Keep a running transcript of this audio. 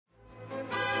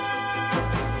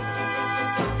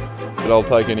But I'll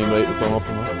take any meat that's on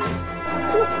offer, mate.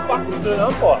 What the fuck is doing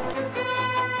umpire?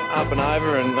 Up and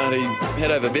over and bloody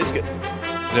head over biscuit.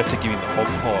 You have to give him the hog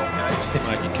pile, mate.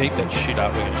 Mate, you keep that shit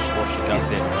up, we're going to squash your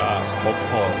guts out your ass. Hog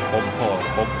pile, hog pile,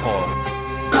 hog pile.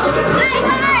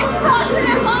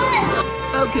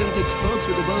 Hey guys, talk to the boys! Welcome to Talks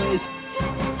with the Boys.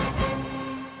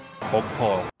 Hog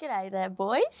pile. G'day there,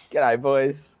 boys. G'day,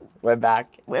 boys. We're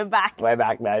back. We're back. We're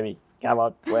back, baby. Come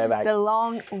on, we're back. The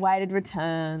long-awaited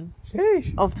return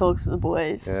Sheesh. of Talks with the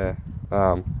Boys. Yeah.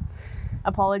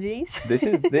 Apologies. This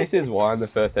is why in the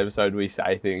first episode we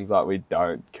say things like we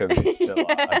don't commit to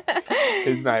like.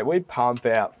 Because, mate, we pump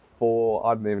out 4,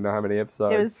 I don't even know how many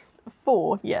episodes. It was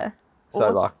 4, yeah. So,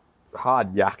 like,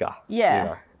 hard yakka. Yeah. You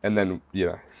know, and then,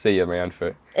 see you around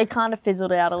for It kind of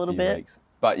fizzled out a little bit. weeks.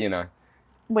 But, we life,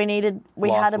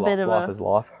 had a bit of life is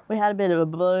life. We had a bit of a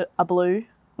blue,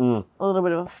 a little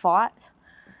bit of a fight.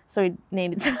 So we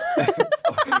needed to...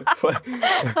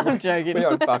 I'm joking. We're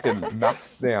on fucking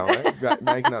maths now, right?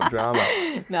 Making up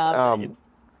drama. No,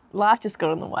 life just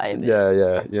got in the way.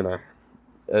 Yeah,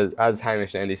 As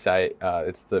Hamish and Andy say,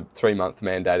 it's the 3-month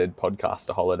mandated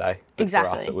podcaster holiday. But Exactly.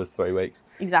 For us, it was 3 weeks.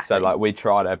 Exactly. So, we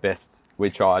tried our best. We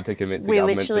tried to convince the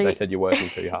government, but they said you're working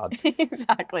too hard.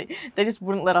 Exactly. They just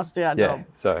wouldn't let us do our Yeah, job.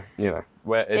 so,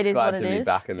 it's is glad what to it be is.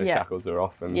 back and the Yeah. shackles are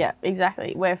off. And Yeah,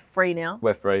 exactly. We're free now.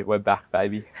 we're free. We're back,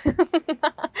 baby.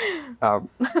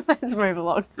 Let's move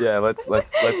along. Yeah, let's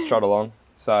trot along.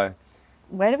 So,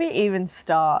 Where do we even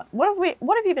start? What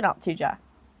have you been up to, Jack?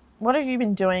 What have you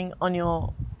been doing on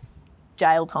your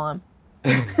jail time?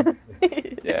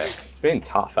 yeah, it's been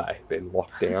tough, Been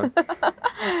locked down.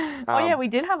 Oh yeah, we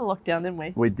did have a lockdown, didn't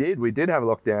we? We did have a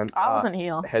lockdown. I wasn't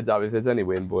here. Heads up, if there's any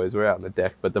wind, boys, we're out on the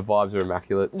deck, but the vibes are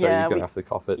immaculate, so Yeah, you're going to have to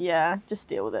cop it. Yeah, just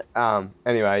deal with it.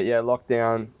 Anyway, yeah,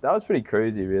 lockdown. That was pretty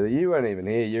cruisy, really. You weren't even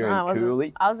here. You were No, in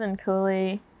Cooley. I was in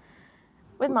Cooley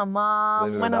with my mum.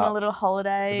 Living Went it on up. a little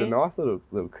holiday. It's a nice little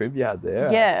crib you had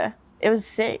there. Yeah, it was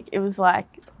sick. It was like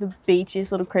the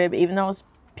beachiest little crib, even though it was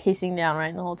pissing down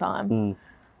rain the whole time.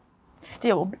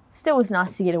 Still was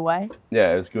nice to get away.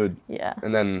 Yeah, it was good. Yeah.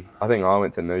 And then I think I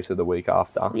went to Noosa the week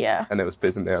after. Yeah. And it was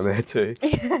pissing down there too.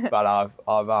 But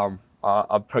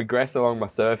I've progressed along my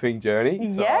surfing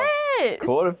journey. So I Yes.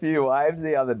 caught a few waves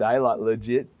the other day, like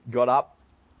legit. Got up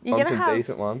on some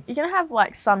decent ones. You're gonna have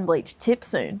like sun bleach tips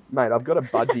soon. Mate, I've got a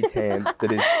budgie tan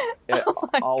that is. Oh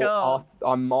my God.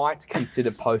 I might consider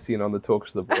posting it on the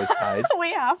Talks to the Boys page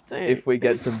We have to. if we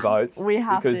get some votes. We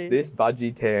have because to. this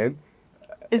budgie tan,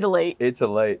 Is elite. it's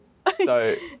elite.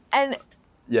 So And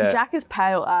yeah, Jack is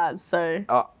pale as, so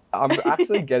I'm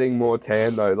actually getting more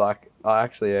tan though. Like I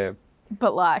actually am.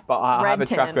 but like But I red have a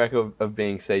track tan. record of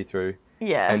being see-through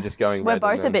Yeah. and just going We're red.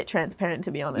 both and a then- bit transparent,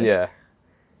 to be honest. Yeah.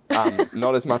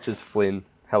 Not as much as Flynn.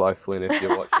 Hello, Flynn, if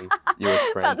you're watching. You're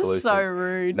That's translucent. so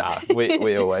rude. Nah,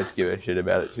 we always give a shit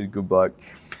about it. She's a good bloke.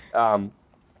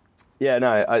 Yeah,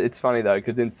 no, it's funny though,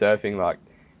 because in surfing, like,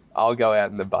 I'll go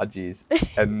out in the budgies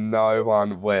and no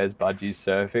one wears budgies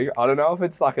surfing. I don't know if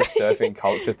it's like a surfing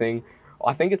culture thing.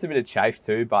 I think it's a bit of chafe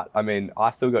too, but I mean, I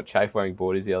still got chafe wearing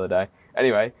boardies the other day.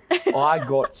 Anyway, I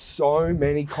got so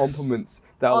many compliments.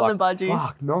 They were On like, the budgies.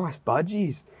 fuck, nice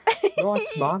budgies. Nice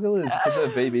smugglers. Because they're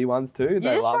VB ones too. You're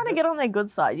They just loved trying to it. get on their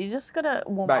good side. You just gotta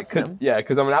warm Mate, up to them.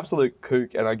 because I'm an absolute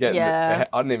kook and I get, Yeah.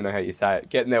 I don't even know how you say it,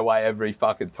 get in their way every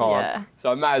fucking time. Yeah.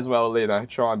 So I may as well,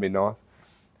 try and be nice.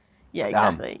 Yeah,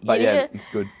 exactly. But You yeah, need to- it's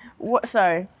good.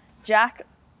 So,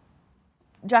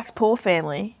 Jack's poor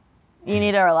family. You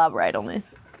need to elaborate on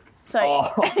this. So,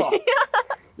 Oh.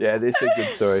 Yeah, this is a good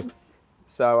story.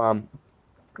 So,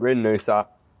 we're in Noosa.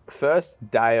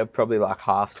 First day of probably like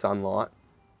half sunlight,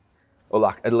 or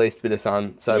like at least a bit of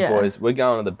sun. So, Yeah. boys, we're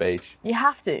going to the beach. you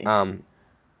have to.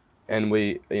 And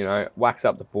we, wax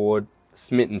up the board.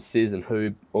 Smith and Sis and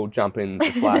Hoob all jump in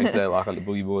the flags there, like on the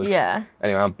boogie boards. Yeah.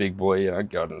 Anyway, I'm a big boy,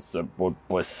 go to the surfboard,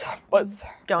 boys.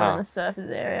 Going in the surfers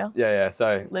area. Yeah.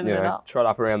 So, Living it up. trot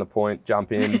up around the point,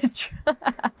 jump in.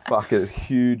 Fuck a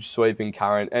huge sweeping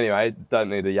current. Anyway, don't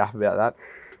need to yap about that.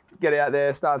 Get out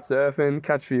there, start surfing,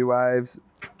 catch a few waves.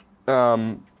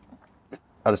 I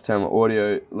just turn my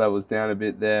audio levels down a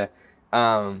bit there.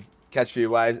 Catch a few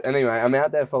waves. Anyway, I'm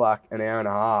out there for like an hour and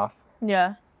a half.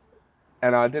 Yeah.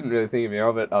 And I didn't really think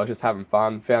of it. I was just having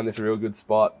fun. Found this real good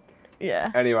spot.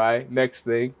 Yeah. Anyway, next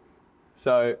thing.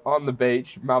 So on the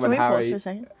beach, Mum Can and we pause Harry. for a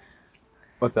second?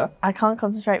 What's that? I can't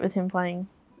concentrate with him playing.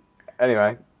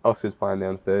 Anyway, Oscar's playing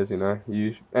downstairs.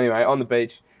 Anyway, on the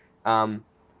beach,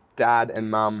 Dad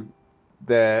and Mum,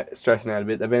 they're stressing out a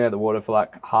bit. They've been out of the water for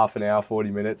like half an hour,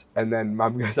 40 minutes, and then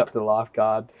Mum goes up to the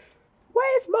lifeguard.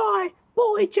 Where's my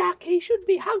boy Jack? He should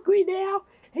be hungry now.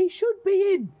 He should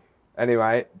be in.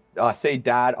 Anyway, I see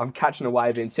Dad. I'm catching a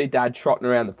wave in. See Dad trotting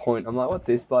around the point. I'm like, what's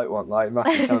this bloke want? Like, he must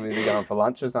be telling me they're going for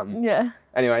lunch or something. Yeah.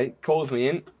 Anyway, calls me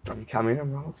in. I'm coming.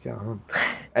 I'm like, what's going on?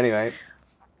 Anyway,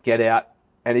 get out.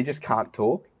 And he just can't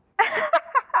talk.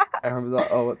 And I was like,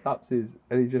 oh, what's up, Sis?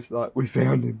 And he's just like, we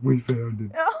found him.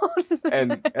 Oh,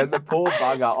 no. And the poor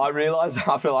bugger, I realised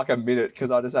after like a minute,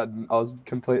 because I was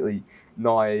completely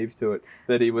naive to it,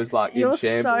 that he was like You're in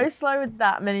shambles. so slow with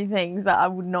that many things that I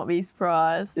would not be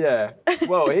surprised. Yeah.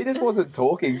 Well, he just wasn't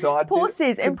talking, so I Poor didn't-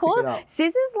 Sis. And couldn't pick it poor up.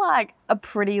 Sis is like a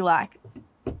pretty like,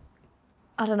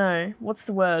 I don't know, what's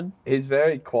the word? He's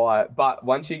very quiet, but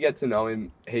once you get to know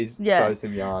him, he's Yeah. throws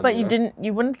some yarn. But you know?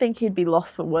 you wouldn't think he'd be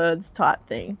lost for words type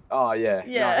thing. Oh, yeah.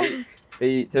 Yeah. No,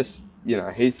 he just, you know,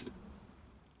 he's...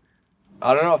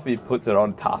 I don't know if he puts it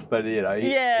on tough, but, you know...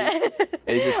 He's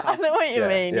a tough... I know what you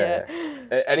mean, yeah.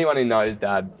 Anyone who knows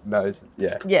Dad knows,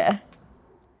 yeah. Yeah.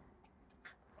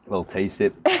 Little tea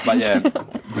sip. But, yeah,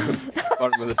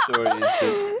 bottom of the story is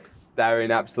that they were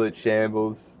in absolute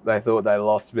shambles. They thought they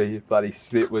lost me. Bloody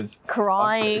Smith was...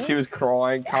 Crying. She was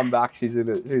crying. Come back. She's a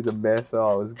mess.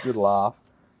 Oh, it was a good laugh.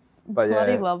 But,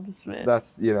 Bloody yeah. love the Smith.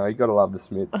 That's, you know, you got to love the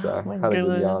Smiths, so Oh my had a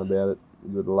good yarn goodness. about it, a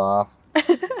good laugh.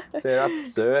 So yeah,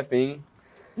 that's surfing.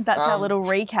 That's our little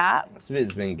recap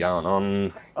Smith's been going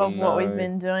on. of what we've No.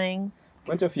 been doing.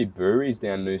 Went to a few breweries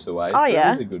down Noosa Way. Oh,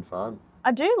 yeah? Breweries are good fun.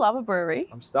 I do love a brewery.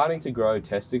 I'm starting to grow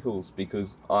testicles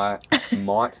because I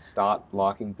might start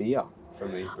liking beer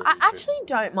from these brewery I trips. actually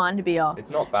don't mind a beer.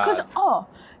 It's not bad. Because,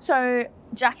 so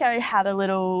Jacko had a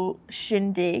little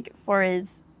shindig for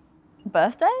his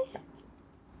birthday?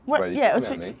 What? Wait, are you Yeah, it talking was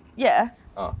about for, me? yeah.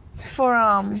 Oh,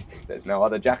 For, there's no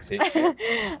other Jacks here.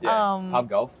 Yeah, pub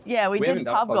golf. yeah, we We did haven't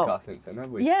done pub a podcast golf. since then,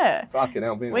 have we? Yeah. Fucking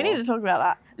hell, been a We need while. to talk about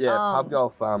that. Yeah, pub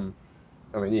golf. I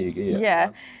mean,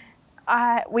 Yeah.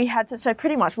 We had to, so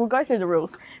pretty much, we'll go through the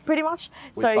rules. Pretty much,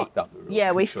 We so fucked up the rules.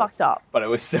 yeah, we for sure. fucked up. But it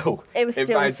was still. It was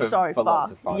still made for so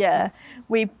lots of fun. Yeah,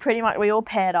 we all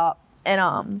paired up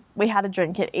and we had a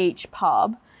drink at each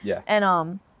pub. Yeah.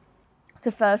 And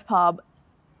the first pub,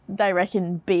 they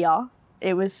reckon beer.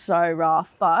 It was so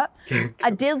rough, but I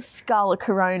did scull a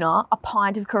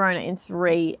pint of Corona in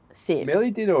 3 sips. Millie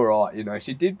did all right, you know.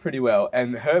 She did pretty well.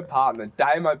 And her partner,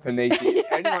 Damo Panici,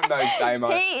 anyone knows Damo?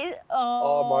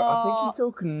 Oh my! I think he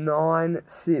took 9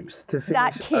 sips to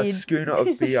that finish kid. a schooner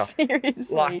of beer.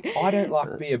 Seriously. Like, I don't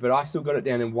like beer, but I still got it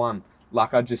down in 1.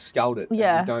 Like, I just sculled it. and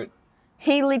Yeah. you don't.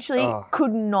 He literally Oh.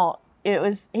 could not. He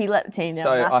let the team down So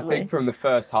massively. I think from the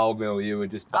first whole meal, you were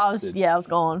just busted. I was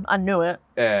gone. I knew it.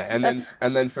 Yeah,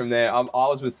 and then from there, I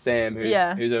was with Sam, who's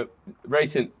a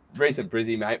recent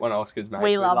Brizzy mate, one of Oscar's mates.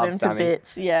 We love him to Sammy.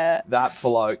 bits. Yeah. That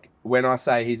bloke, when I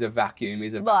say he's a vacuum,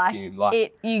 he's a vacuum.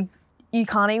 Like, You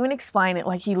can't even explain it.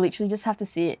 Like, you literally just have to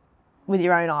see it with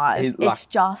your own eyes. He's It's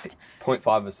just, 0.5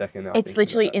 of a second. it's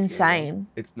literally insane.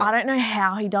 It's I nuts. don't know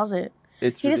how he does it.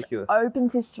 It's He ridiculous. just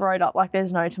opens his throat up like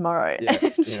there's no tomorrow. Yeah,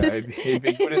 you know, he'd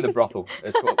be put in the brothel.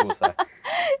 That's what we'll say.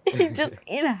 He just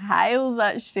inhales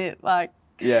that shit. Like,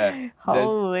 Yeah. there's-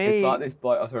 holy. It's like this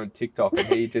bloke I saw on TikTok, and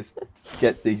he just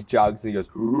gets these jugs and he goes,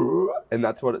 and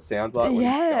that's what it sounds like when he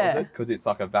Yeah. smells it, because it's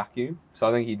like a vacuum. So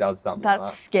I think he does something That's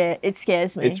like scare. It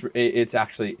scares me. it's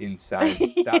actually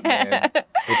insane. That man,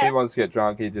 if he wants to get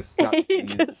drunk, he just snaps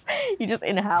you just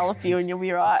inhale a few and you'll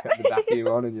be right. just got the vacuum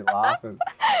on and you're laughing.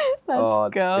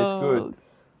 That's It's good.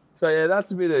 So yeah,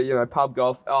 that's a bit of pub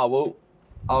golf. Oh well,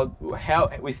 how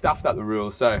we stuffed up the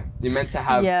rules. So you're meant to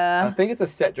have. Yeah. I think it's a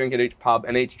set drink at each pub,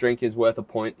 and each drink is worth a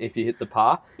point if you hit the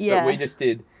par. Yeah. But we just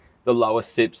did the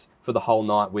lowest sips for the whole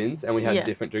night wins, and we had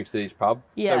different drinks at each pub.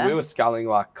 Yeah. So we were sculling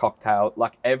like cocktail,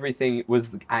 like everything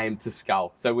was aimed to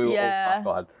scull. So we were Yeah. all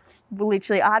fuck-eyed.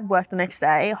 Literally, I had work the next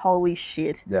day. Holy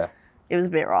shit. Yeah. It was a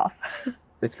bit rough.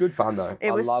 It's good fun though.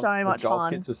 It was so much the golf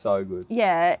fun. kits were so good.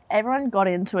 Yeah, everyone got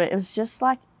into it. It was just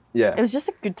like, Yeah. it was just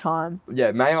a good time.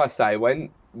 Yeah, may I say, when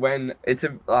it's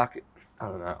a, like, I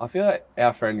don't know, I feel like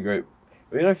our friend group,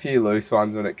 we got a few loose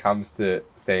ones when it comes to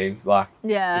themes, like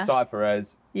Yeah. Desai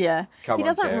Perez, Yeah. come He on,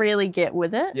 doesn't Cam. really get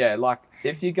with it. Yeah, like,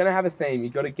 if you're going to have a theme,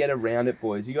 you got to get around it,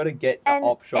 boys. You got to get the And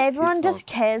op shop everyone kits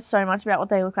just on. cares so much about what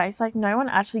they look like. It's like no one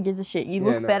actually gives a shit. You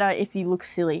Yeah, look no. better if you look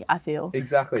silly, I feel.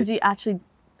 Exactly. Because you actually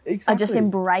exactly. are just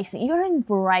embracing. You got to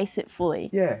embrace it fully.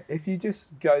 Yeah, if you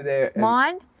just go there and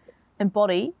Mind and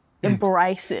body,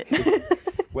 embrace it.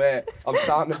 where I'm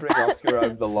starting to bring Oscar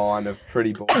over the line of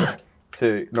pretty boy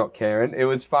to not caring. It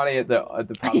was funny at the pub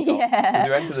golf. Yeah. 'Cause we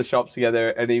went to the shops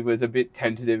together and he was a bit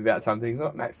tentative about something. He's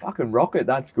like, mate, fucking rock it,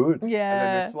 that's good. And then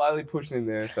Yeah. we're slowly pushing him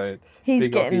there. So He's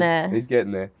big getting Ocky, there. He's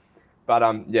getting there. But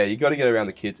yeah, you got to get around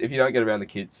the kids. If you don't get around the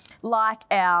kids, Like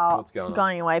our What's going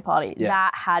on? away party. Yeah.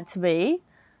 That had to be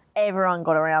everyone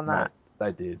got around that.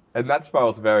 They did. And that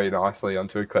spirals very nicely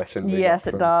onto a question. Yes,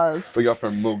 it does. We got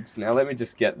from Mugs. Now, let me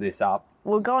just get this up.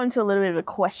 We'll go into a little bit of a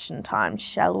question time,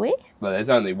 shall we? Well, there's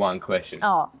only one question.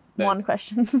 Oh, one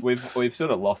question. We've sort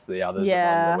of lost the others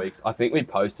Yeah. along the weeks. I think we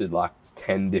posted like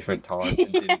 10 different times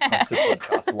and didn't post a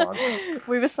podcast once.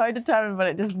 We were so determined, but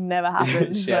it just never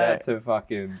happened. Shout out to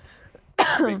fucking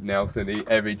Big Nelson.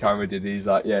 Every time we did it, he's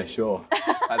like, yeah, sure.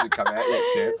 Hasn't come out yet,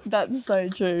 champ. That's so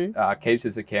true. Keeps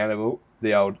us accountable.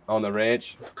 The old on the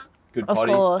ranch. Good Of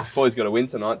potty. course. Boys got to win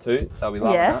tonight too. They'll be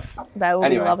loving Yes, that. they will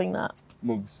Anyway. be loving that.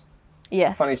 Mugs.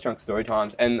 Yes, Funniest drunk story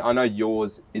times. And I know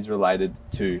yours is related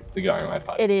to the going away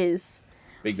party. it is.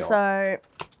 Big night. So,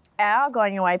 our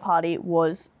going away party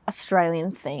was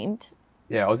Australian themed.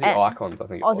 Yeah, Aussie and icons, I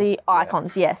think it was. Aussie Yeah.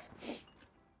 icons, yes.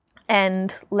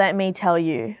 And let me tell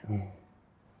you,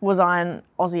 was I an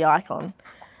Aussie icon?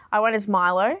 I went as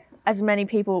Milo, as many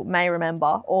people may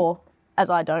remember, or as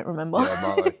I don't remember. Yeah,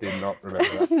 Marlo did not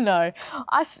remember that. No,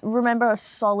 I remember a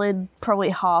solid probably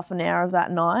half an hour of that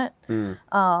night.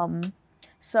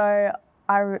 So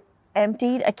I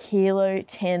emptied a kilo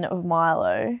tin of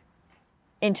Milo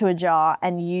into a jar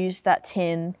and used that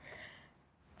tin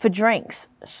for drinks.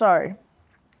 So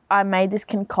I made this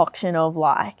concoction of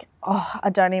like, I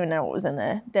don't even know what was in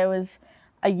there. There was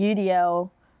a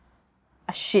UDL,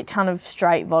 a shit ton of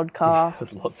straight vodka,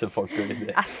 There's lots of vodka in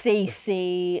there. a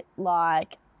CC,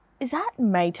 like, is that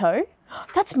Mato?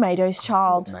 That's Mato's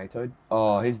child. Mato.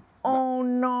 Oh, his Oh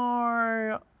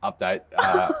no. update.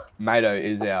 Mato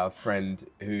is our friend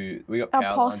who we got Our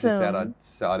power lines just possum.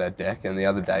 outside our deck, and the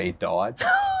other day he died.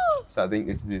 So I think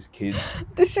this is his kid.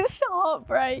 This is so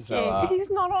heartbreaking. So, He's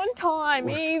not on time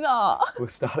either. We'll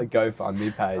start a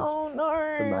GoFundMe page Oh for Mato.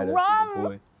 no. for the Run!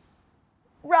 boy.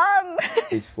 Run!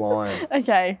 He's flying.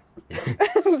 Okay.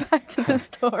 Back to the We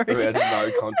story. have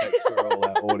no context for all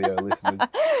our audio listeners.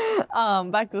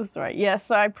 Back to the story. Yeah,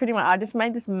 so I just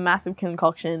made this massive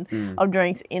concoction of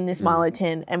drinks in this Milo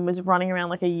tin and was running around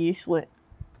like a use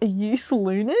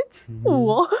unit?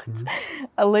 What?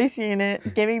 A loose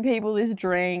unit, giving people this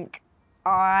drink.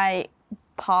 I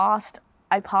passed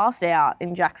out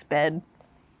in Jack's bed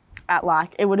at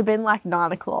like, it would have been like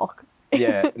 9 o'clock.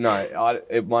 Yeah, no,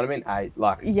 it might have been 8.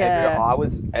 Like, Yeah.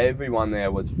 everyone there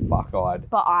was fuck-eyed.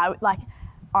 But I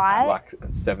Like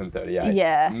 7:38.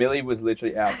 Yeah. Millie was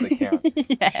literally out of the count.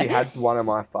 Yeah. She had one of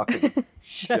my fucking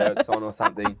shirts on or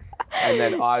something. And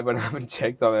then I went up and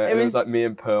checked on it, and it was like me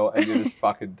and Pearl, and you're just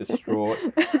fucking distraught.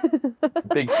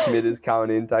 Big Smitters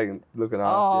coming in, looking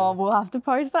Oh, after we'll have to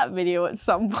post that video at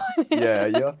some point. you. Yeah,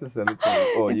 you have to send it to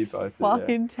me, or you It's post it. Yeah.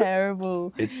 fucking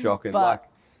terrible. It's shocking. but- Like,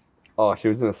 oh, she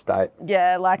was in a state.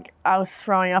 Yeah, like I was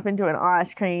throwing up into an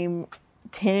ice cream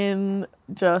tin,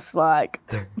 just like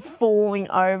falling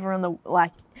over on the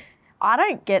like. I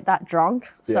don't get that drunk,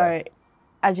 so Yeah.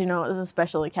 as you know, it was a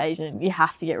special occasion. You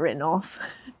have to get written off.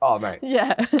 Oh, mate.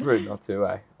 Yeah, Rude not to,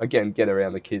 eh? Again, get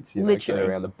around the kids, you know, Literally. get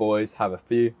around the boys, have a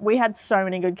few. we had so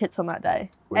many good kits on that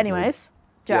day. We Anyways,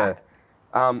 Jack,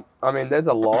 Yeah. I mean, there's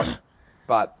a lot,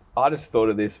 but I just thought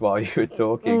of this while you were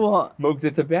talking. What? Mugs,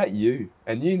 it's about you,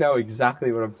 and you know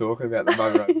exactly what I'm talking about the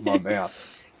moment I open my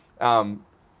mouth.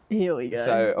 Here we go.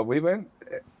 So we went,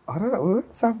 I don't know, we went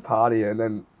to some party, and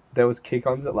then there was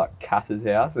kick-ons at like Cass's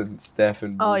house, and Steph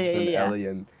and Oh, Mugs yeah, and yeah. Ellie,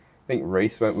 and I think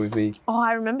Reese went with me. oh,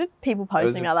 I remember people It was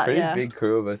posting a about that. pretty Yeah, big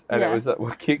crew of us, and Yeah. it was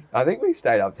like I think we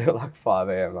stayed up till like 5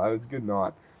 a.m. Like, it was a good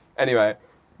night. Anyway,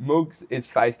 Mugs is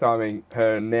FaceTiming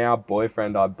her now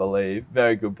boyfriend, I believe,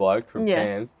 very good bloke from Yeah.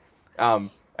 Cairns.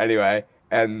 Anyway,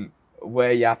 and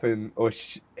we're yapping, or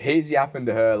he's yapping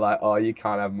to her like, "Oh, you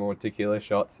can't have more tequila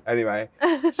shots." Anyway,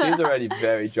 she's already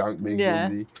very drunk, big Yeah.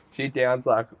 Lindsay. She downs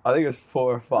like I think it was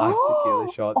 4 or 5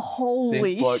 tequila shots. Holy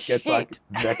This bloke gets like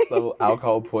shit. next level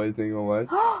alcohol poisoning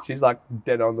almost. She's like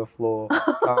dead on the floor,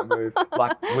 can't move.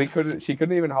 Like she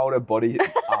couldn't even hold her body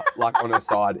up like on her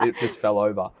side. It just fell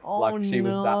over. Oh, like she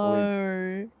was that limp.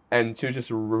 no. And she was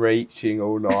just reaching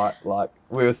all night. Like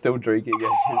we were still drinking.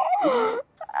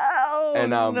 Oh,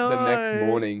 And the next no.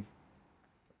 morning,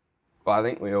 well, I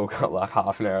think we all got like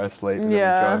half an hour of sleep and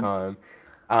Yeah. then we drove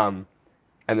home.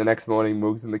 And the next morning,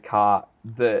 Mugs in the car,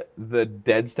 the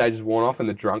dead stage was worn off and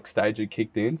the drunk stage had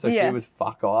kicked in. So Yeah. she was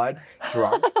fuck-eyed,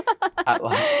 drunk, at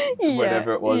like Yeah,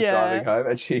 whenever it was yeah. driving home.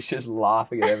 And she's just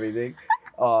laughing at everything.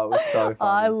 Oh, it was so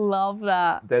I funny. love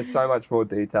that. There's so much more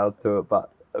details to it,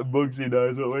 but Mugsy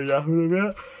knows what we're yapping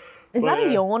about. Is Well, that a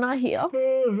yeah. yawn I hear?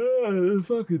 The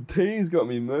fucking tea's got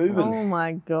me moving. Oh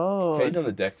my god. Teas on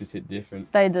the deck just hit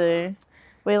different. They do.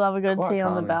 We love a good Quite tea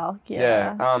on the calming. balk.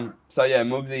 Yeah. So yeah,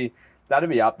 Mugsy, that'd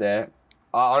be up there.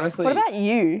 Honestly, What about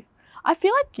you? I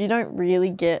feel like you don't really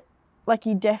get like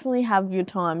you definitely have your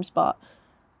times, but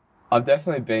I've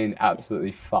definitely been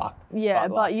absolutely fucked. yeah,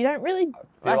 but like, you don't really.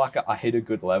 I feel like I hit a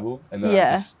good level and then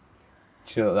I just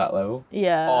chill at that level.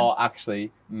 Yeah. Oh,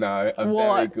 actually, no, a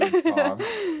What? very good time.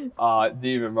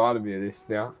 You reminded me of this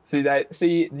now.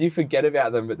 See, you forget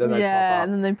about them, but then they pop up.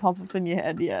 and then they pop up in your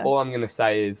head. Yeah. All I'm gonna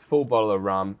say is full bottle of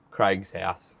rum, Craig's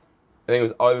house. I think it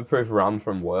was overproof rum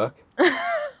from work.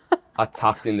 I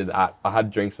tucked into that. I had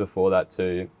drinks before that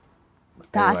too.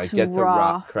 That's Anyway, get to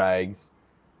rough. Craig's.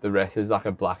 The rest is like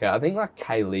a blackout. I think like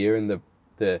Kaylee and the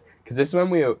because this is when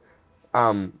we were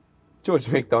George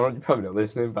McDonald. You're probably not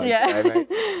listening, but Yeah.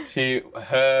 mate.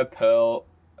 Her, Pearl,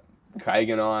 Craig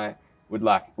and I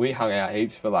we hung out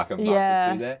heaps for like a month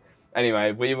or two there.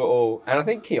 Anyway, we were all, and I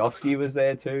think Kioski was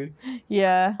there too.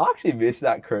 Yeah. I actually miss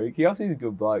that crew. Kioski's a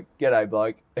good bloke. G'day,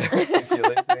 bloke, if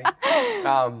you're listening.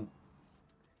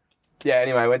 Yeah,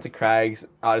 anyway, went to Craig's.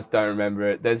 I just don't remember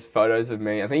it. There's photos of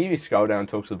me. I think if you scroll down and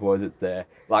talk to the boys, it's there.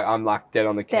 Like, I'm like dead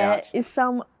on the There couch. is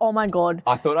some. Oh my god.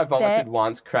 I thought I vomited There-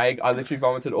 once. Craig, I literally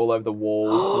vomited all over the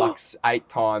walls like 8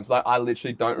 times. Like, I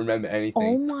literally don't remember Oh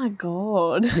anything. my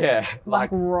god. Yeah,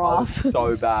 Like I was rough.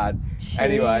 so bad.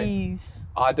 Anyway, Jeez.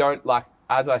 I don't like.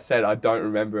 As I said, I don't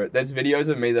remember it. There's videos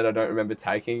of me that I don't remember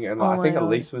taking, and Oh like, I my think God.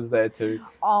 Elise was there too.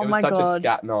 Oh it was my such a god.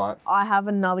 scat night. I have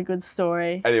another good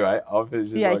story. Anyway, I'll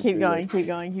finish this Yeah, one keep quickly. going, keep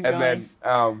going, keep And going.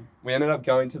 then we ended up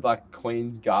going to like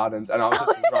Queen's Gardens, and I was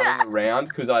just running around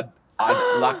because I'd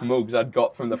like Mugs. I'd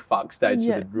got from the fuck stage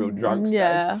to the real drunk stage,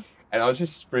 Yeah. and I was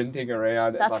just sprinting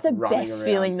around. That's and, like, the running best around.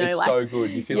 feeling, though, It's like- so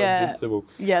good. You feel Yeah. invincible.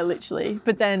 Yeah, literally.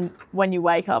 But then when you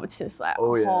wake up, it's just like,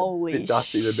 Oh, yeah. holy Bit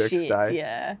dusty the next shit. day.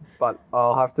 Yeah. But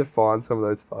I'll have to find some of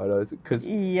those photos because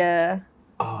Yeah.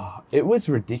 it was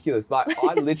ridiculous. Like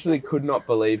I literally could not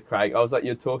believe Craig. I was like,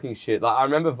 "You're talking shit." Like I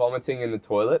remember vomiting in the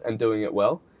toilet and doing it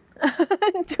well.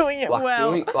 Doing it Like well.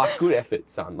 doing like good effort,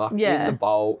 son. Like Yeah. in the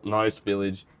bowl, no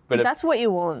spillage. But it, That's what you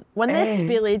want. When there's And-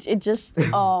 spillage, it just,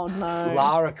 oh no.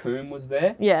 Lara Coombe was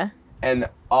there, Yeah. and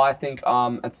I think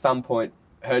at some point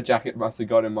her jacket must have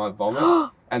got in my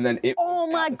vomit, and then it. Oh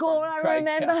was my out the God, front of I Craig's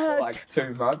remember house her for like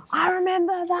 2 months. I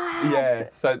remember that. Yeah,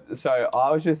 so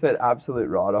I was just an absolute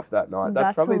write-off that night. That's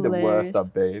That's probably the hilarious. worst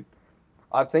I've been.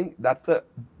 I think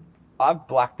I've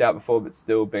blacked out before, but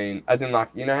still been, as in like,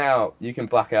 you know how you can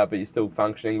black out, but you're still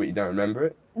functioning, but you don't remember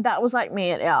it? That was like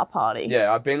me at our party.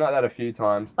 Yeah, I've been like that a few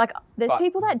times. Like, there's But-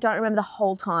 people that don't remember the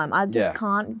whole time. I just Yeah.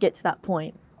 can't get to that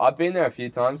point. I've been there a few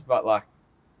times, but like,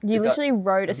 You It do- literally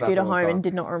rode a doesn't scooter happen all the home time. and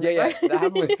did not remember. yeah, that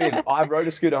happened with Finn. I rode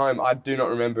a scooter home. I do not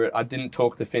remember it. I didn't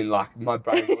talk to Finn. Like, my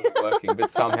brain wasn't working, but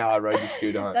somehow I rode the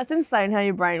scooter home. That's insane how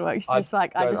your brain works. It's I just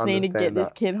like, I don't just need to get understand this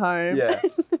that. kid home. Yeah.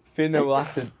 Finn will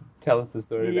have to tell us the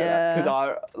story about that.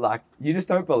 Yeah. Because you just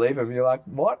don't believe him. You're like,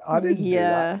 what? I didn't do that.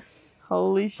 Yeah.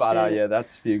 Holy shit. But yeah,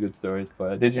 that's a few good stories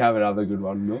for you. Did you have another good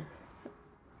one, Mil?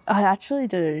 I actually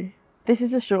do. This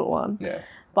is a short one. Yeah. I was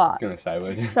But going to say,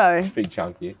 we're so big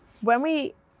chunky. when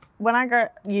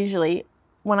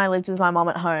I lived with my mom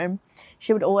at home,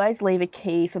 she would always leave a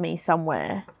key for me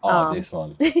somewhere. Oh, this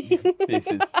one. This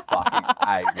is fucking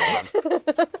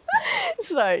A1.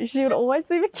 So she would always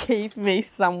leave a key for me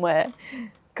somewhere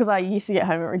because I used to get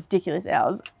home at ridiculous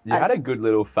hours. You had a good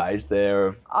little phase there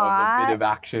of a bit of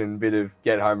action, bit of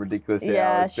get home ridiculous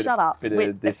Yeah, hours, bit shut of, up. bit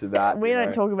of this and that. We you don't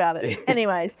know. talk about it.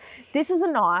 Anyways, this was a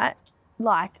night,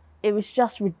 like, it was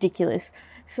just ridiculous.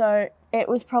 So it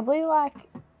was probably like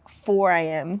 4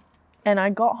 a.m. and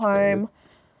I got home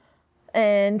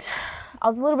and I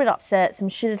was a little bit upset. Some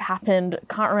shit had happened.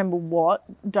 Can't remember what.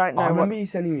 Don't know I what. remember you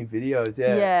sending me videos,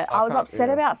 yeah. Yeah, I was can't- upset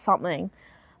yeah. about something.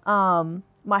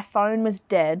 My phone was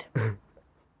dead.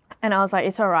 And I was like,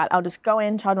 it's all right. I'll just go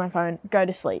in, charge my phone, go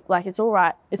to sleep. Like, it's all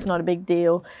right. It's not a big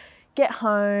deal. Get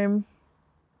home,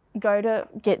 go to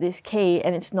get this key,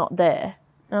 and it's not there.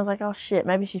 And I was like, oh, shit,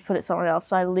 maybe she's put it somewhere else.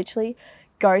 So I literally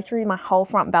go through my whole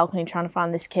front balcony trying to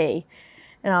find this key.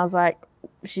 And I was like,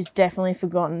 she's definitely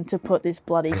forgotten to put this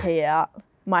bloody key out.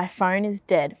 My phone is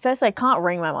dead. Firstly, I can't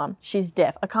ring my mum. She's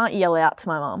deaf. I can't yell out to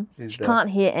my mum. She's She deaf. can't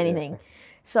hear anything. Yeah.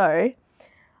 So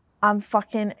I'm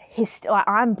fucking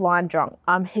I'm blind drunk.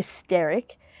 I'm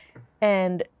hysteric.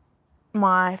 And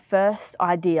my first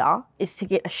idea is to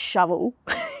get a shovel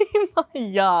in my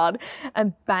yard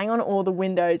and bang on all the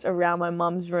windows around my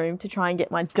mum's room to try and get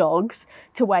my dogs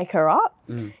to wake her up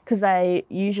because they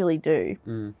usually do.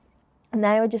 And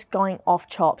they were just going off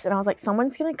chops. And I was like,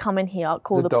 someone's going to come in here,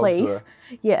 call The the dogs police.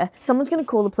 were. Yeah, someone's going to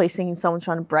call the police thinking someone's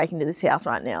trying to break into this house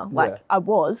right now. Like, Yeah. I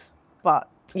was, but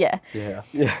yeah. Yeah.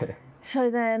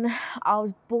 So then I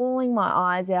was bawling my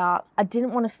eyes out. I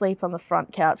didn't want to sleep on the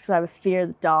front couch because I have a fear of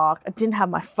the dark. I didn't have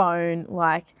my phone.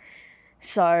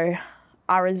 So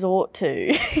I resort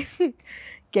to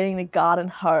getting the garden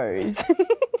hose,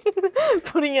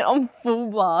 putting it on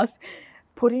full blast,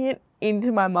 putting it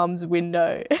into my mum's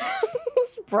window,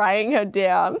 spraying her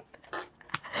down.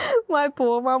 My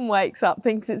poor mum wakes up,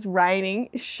 thinks it's raining,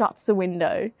 shuts the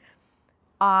window.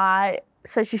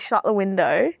 So she shut the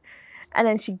window and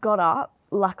then she got up.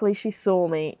 Luckily she saw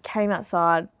me, came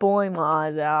outside, bawling my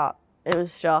eyes out. It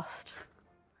was just,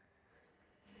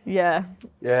 yeah.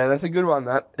 Yeah, that's a good one,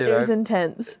 that. It was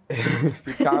intense. If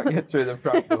you can't get through the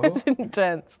front door, It was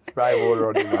intense. spray water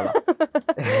on your mother.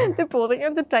 The poor thing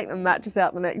had to take the mattress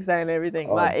out the next day and everything.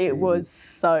 Oh, It Jesus. was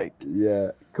soaked.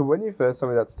 Yeah. 'Cause when you first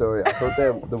told me that story, I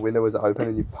thought the window was open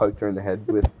and you poked her in the head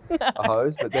with a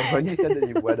hose. But then when you said that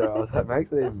you wet her, I was like,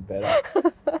 makes it even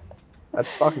better.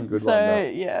 That's fucking good So, one,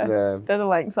 that. yeah. Yeah. They're the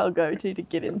lengths I'll go to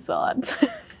get inside.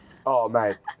 Oh,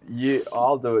 mate,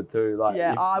 I'll do it too. Like,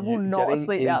 Yeah, if I will you not getting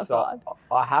sleep outside.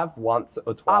 I have once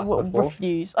or I twice will before.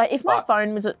 refuse. Like, if my But-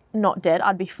 phone was not dead,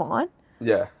 I'd be fine.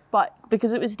 Yeah. But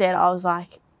because it was dead, I was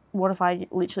like, what if I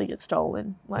literally get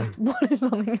stolen? Like, what if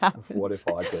something happens? What if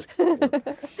I get stolen?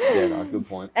 Yeah, no, good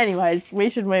point. Anyways, we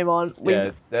should move on.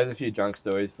 Yeah, there's a few drunk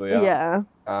stories for you. Yeah.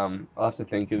 I'll have to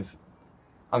think of.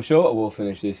 I'm sure we'll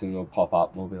finish this and we'll pop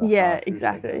up. And we'll be like, Yeah, "Oh, who's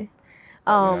exactly.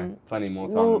 But, you know, plenty more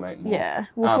time to make more. Yeah.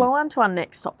 We'll Um, flow on to our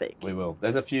next topic. We will.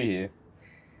 There's a few here.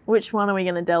 Which one are we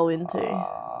going to delve into?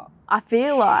 I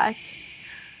feel like,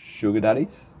 Sugar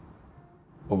daddies?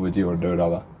 Or would you want to do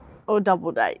another? or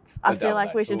double dates. I The feel double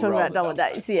like we dates. should We'll talk roll about the double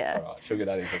dates. Yeah. All right, sugar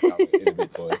daddies are coming in a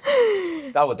bit,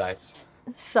 boys. Double dates.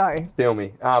 So, Spill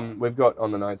me. We've got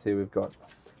on the notes here. We've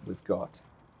got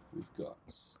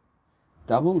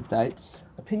double dates.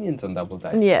 Opinions on double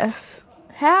dates. yes.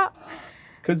 How?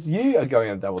 Because you are going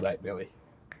on a double date, Millie.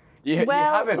 You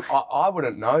Well- haven't. I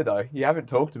wouldn't know though. You haven't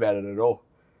talked about it at all.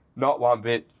 Not one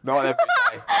bit. Not every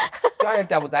day. Going on a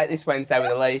double date this Wednesday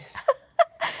with Elise.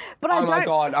 But Oh I my don't.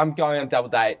 god, I'm going on a double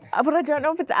date. But I don't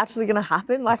know if it's actually going to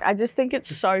happen. Like, I just think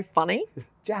it's so funny.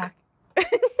 Jack.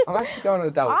 I'm actually going on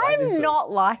a double date. this I'm week.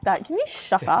 not like that. Can you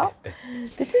shut up?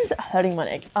 This is hurting my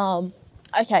neck.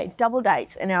 Okay, double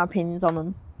dates and our opinions on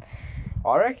them.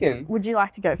 I reckon. Would you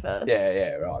like to go first?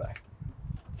 Yeah, righto.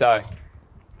 So,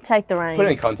 Take the reins. put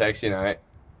it in context, you know,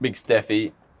 big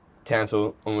Steffi,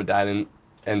 Townsville, when we're dating,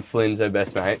 and Flynn's her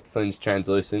best mate. Flynn's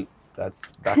translucent.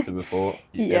 That's back to before.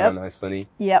 Yep. Everyone knows Flynny.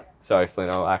 Yep. Sorry, Flynn,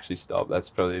 I'll actually stop. That's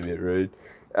probably a bit rude.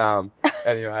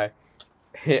 Anyway,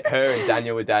 her and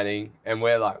Daniel were dating, and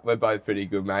we're both pretty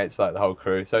good mates, like the whole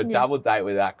crew. So, double date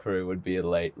with that crew would be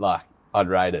elite. Like, I'd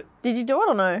rate it. Did you do it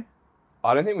or no?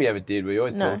 I don't think we ever did. We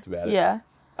always No. talked about it. Yeah.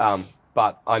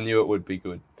 But I knew it would be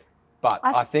good. But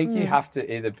I think you have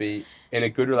to either be in a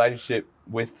good relationship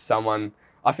with someone.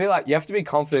 I feel like you have to be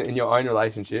confident in your own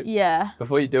relationship Yeah.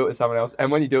 before you do it with someone else.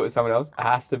 And when you do it with someone else, it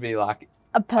has to be like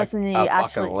A person that a you fucking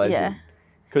actually. legend. Yeah.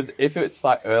 Because if it's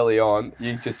like early on,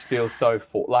 you just feel so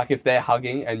like if they're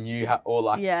hugging and you or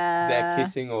like Yeah. they're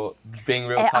kissing or being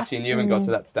real I touchy and you haven't got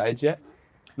to that stage yet.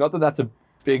 Not that that's a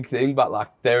big thing, but like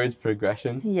there is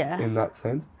progression Yeah. in that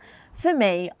sense. For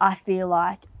me, I feel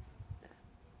like,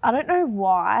 I don't know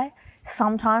why,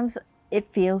 sometimes it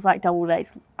feels like double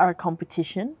dates are a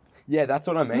competition. Yeah, that's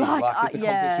what I mean. Like, Like, it's a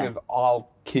competition yeah. of I'll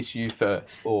kiss you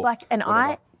first or Like, and I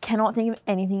whatever. cannot think of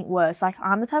anything worse. Like,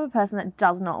 I'm the type of person that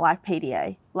does not like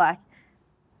PDA. Like,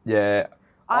 Yeah.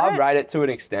 I I don't- rate it to an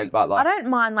extent, but like I don't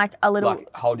mind like a little like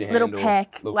hold your hand little or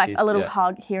peck, little like kiss, a little yeah.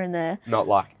 hug here and there. Not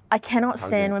like I cannot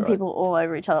stand when throat. people all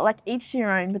over each other. Like, each to your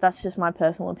own, but that's just my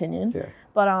personal opinion. yeah.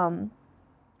 But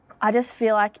I just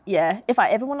feel like, yeah, if I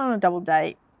ever went on a double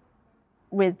date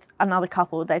with another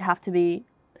couple, they'd have to be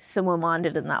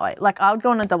similar-minded in that way. Like, I would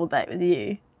go on a double date with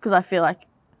you because I feel like,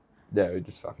 Yeah, we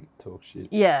just fucking talk shit.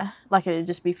 yeah, like it'd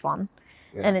just be fun.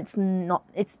 Yeah. And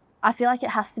I feel like it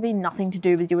has to be nothing to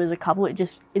do with you as a couple. It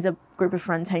just is a group of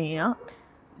friends hanging out.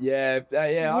 Yeah,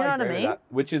 I know what I agree with mean? that.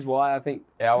 Which is why I think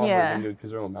our one would Yeah. have been good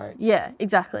because we're all mates. Yeah,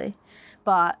 exactly.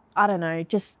 But I don't know,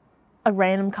 just a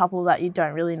random couple that you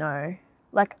don't really know.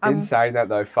 Like, In saying that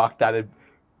though, fuck that.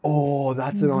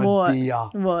 That's an What? idea.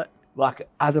 What? Like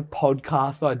as a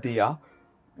podcast idea,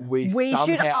 we We should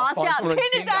somehow ask find out someone on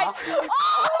Tinder dates.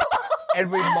 Oh! and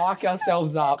we mic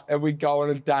ourselves up and we go on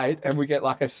a date and we get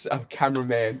like a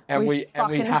cameraman and We we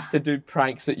fucking- have to do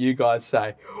pranks that you guys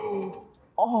say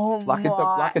Oh like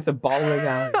my. it's a bowling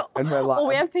alley and we're like Or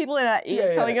we have people in our ear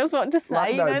Yeah, telling yeah. us what to say.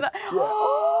 Like, You no, know that?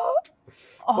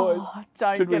 yeah. Boys,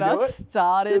 Don't should we get do us it?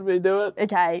 started. Should we do it?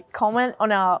 Okay, comment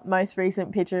on our most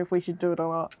recent picture if we should do it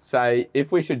or not. Say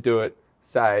if we should do it.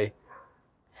 Say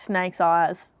Snake's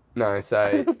eyes. no.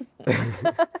 Say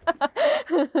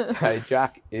say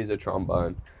Jack is a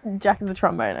trombone. Jack is a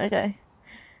trombone. Okay.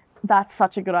 That's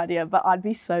such a good idea, but I'd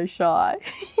be so shy.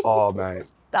 Oh, mate.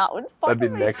 That would That'd be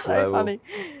fucking be next so level. funny.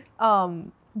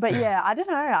 But yeah, I don't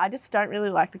know. I just don't really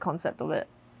like the concept of it.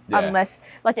 Yeah. Unless,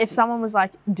 like, if someone was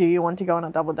like, do you want to go on a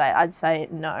double date? I'd say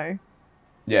no,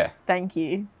 Yeah. thank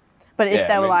you. But if Yeah,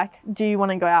 they I were mean- like, do you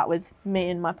want to go out with me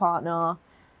and my partner?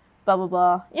 Blah, blah,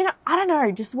 blah. You know, I don't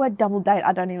know. Just the word double date,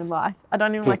 I don't even like. I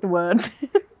don't even like the word.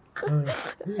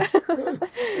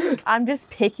 I'm just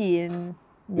picky and,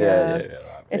 Yeah.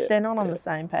 if they're not on the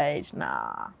same page,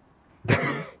 nah.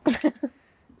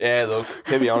 Yeah, look,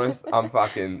 to be honest, I'm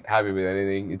fucking happy with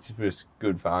anything. It's just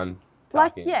good fun.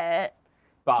 Like, Fucking- yeah.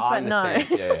 But I but no.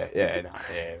 understand. Yeah,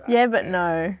 mate. Yeah, but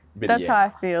no. But That's yeah. how I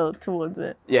feel towards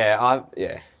it. Yeah,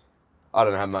 I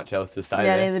don't have much else to say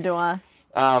Yeah, there. neither do I.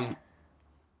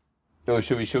 Or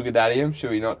should we sugar daddy him? Should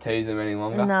we not tease him any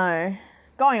longer? No.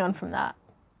 Going on from that.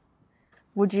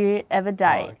 Would you ever Oh,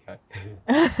 date?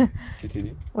 okay.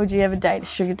 Continue. Would you ever date a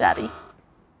sugar daddy?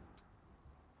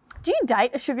 Do you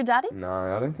date a sugar daddy? No,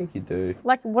 I don't think you do.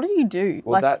 Like, what do you do?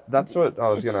 Well, like, that's what I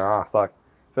was going to ask. Like,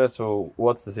 first of all,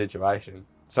 what's the situation?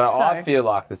 So So- I feel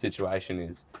like the situation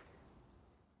is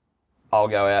I'll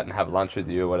go out and have lunch with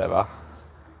you or whatever.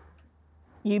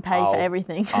 you pay I'll- for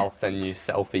everything. I'll send you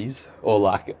selfies or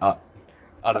like,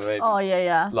 I don't know. Oh,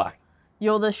 yeah. Like,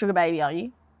 You're the sugar baby, are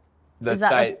you? let's Is that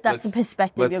say that's the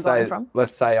perspective you're going from?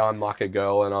 Let's say I'm like a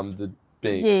girl and I'm the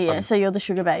big. Yeah. So you're the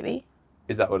sugar baby?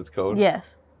 Is that what it's called?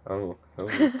 Yes. Oh.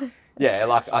 Yeah,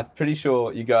 like I'm pretty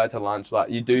sure you go out to lunch, like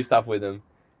you do stuff with them,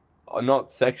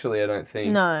 not sexually, I don't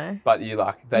think. No. But you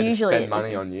like they Usually just it spend money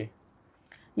isn't. on you,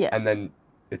 Yeah. and then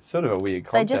it's sort of a weird They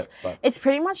concept. just, it's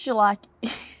pretty much you're like,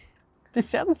 this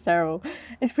sounds terrible.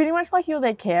 It's pretty much like you're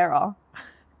their carer.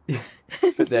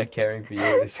 but they're caring for you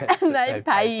in the sense And that they they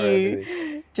pay for you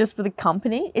everything. just for the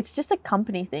company. It's just a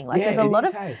company thing. Like Yeah, there's a it lot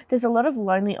is, of hey. there's a lot of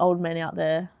lonely old men out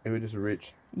there. Who are just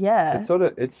rich. Yeah.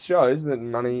 It shows that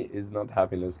money is not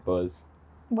happiness, boys.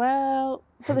 Well,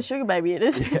 for the sugar baby it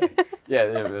is. Yeah,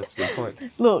 that's a good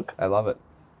point. Look, I love it.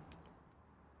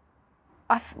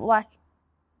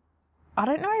 I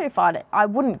don't know if I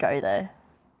wouldn't go there.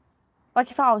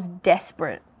 Like if I was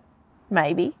desperate,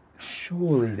 maybe.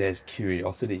 Surely there's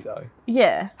curiosity though.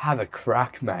 Yeah. Have a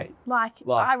crack, mate. Like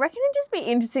Like- I reckon it'd just be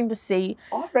interesting to see.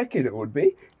 I reckon it would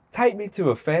be. Take me to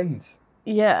a Fens.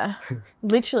 Yeah.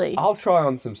 Literally. I'll try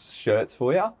on some shirts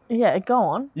for you. Yeah, go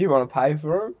on. You want to pay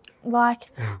for them? Like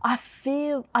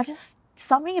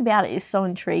something about it is so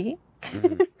intriguing.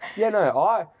 Yeah,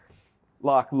 no,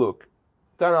 look,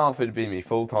 don't know if it'd be me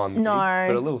full-time gig, No,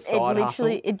 but a little side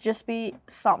it'd just be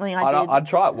something hustle. did. I'd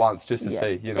try it once just to Yeah.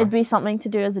 see, you know. It'd be something to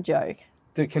do as a joke.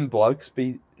 Can blokes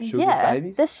be sugar Yeah,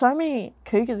 babies? there's so many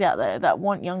cougars out there that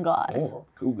want young guys. Oh,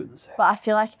 cougars. But I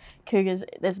feel like cougars,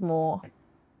 there's more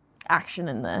action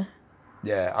in there.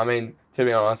 Yeah, I mean, to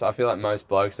be honest, I feel like most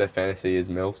blokes, their fantasy is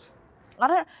MILFs.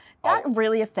 That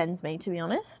really offends me, to be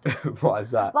honest. Why is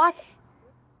that? Like,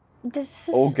 there's just...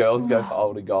 All girls go for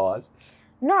older guys.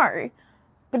 No,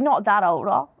 but not that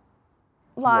older.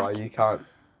 Like, Why you can't...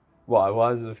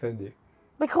 Why does it offend you?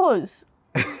 because...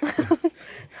 'Cause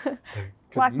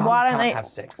Like, mums why don't can't they? have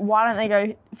sex. Why don't they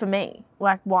go for me?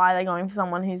 Like, why are they going for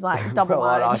someone who's like double Well,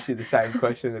 I'd owned? ask you the same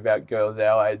question about girls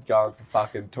our age going for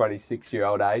fucking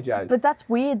 26-year-old AJs. But that's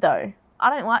weird though. I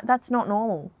don't like. That's not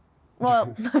normal.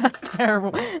 Well, that's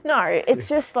terrible. No, it's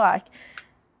just like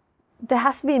there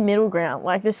has to be a middle ground.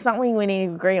 Like, there's something we need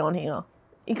to agree on here.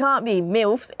 You can't be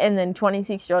MILFs and then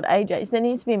 26-year-old AJs. There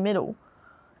needs to be a middle.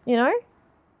 You know?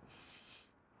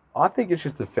 I think it's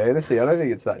just a fantasy. I don't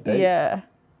think it's that deep. Yeah.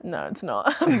 No, it's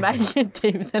not. Make it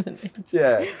deeper than it needs.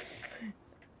 Yeah.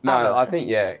 No, I don't I know. think,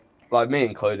 yeah, like me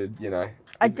included, you know.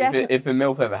 If a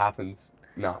MILF ever happens,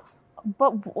 nuts.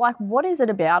 But like, what is it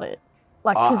about it?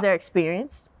 Like, because they're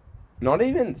experienced. Not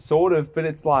even sort of, but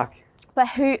it's like, But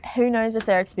who knows if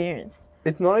they're experienced?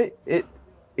 it's not,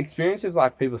 experience is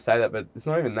like people say that, but it's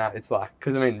not even that. It's like,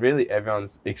 because I mean, really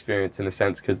everyone's experienced in a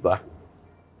sense, because like,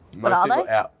 most are people they?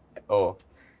 out, or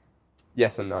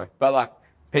yes and no. But like,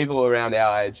 people around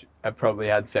our age have probably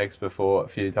had sex before a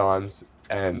few times,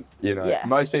 and you know, Yeah.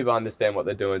 most people understand what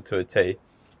they're doing to a T.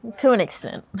 To an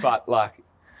extent. But like,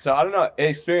 so I don't know,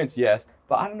 experience, yes,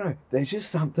 but I don't know, there's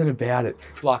just something about it.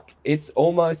 Like, it's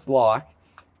almost like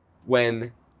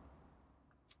when,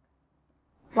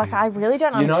 Like, I really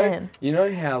don't understand. you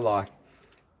know how like,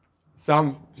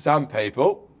 some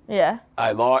people, Yeah.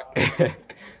 I like,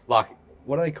 like,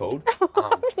 what are they called?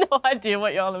 No idea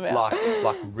what you're on about.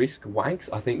 like risk wanks,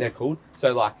 I think they're called.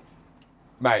 So like,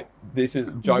 mate, this is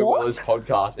Joe What? Weller's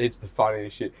podcast. It's the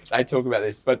funniest shit. They talk about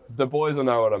this, but the boys will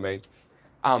know what I mean.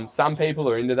 Some people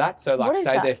are into that. So, What like, is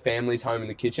say that? their family's home in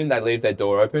the kitchen, they leave their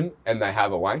door open and they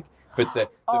have a wank. But the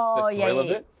thrill of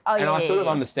it. Oh, and yeah, I sort yeah, of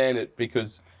yeah. understand it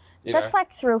because, That's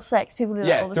like thrill sex. People do that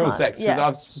yeah, all the thrill time. sex. Because Yeah.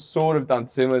 I've sort of done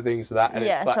similar things to that. And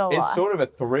Yeah, it's like, so have it's I. sort of a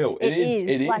thrill. It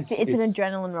is. It Like, is. it's an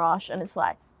adrenaline rush, and it's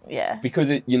like, yeah. Because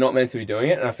you're not meant to be doing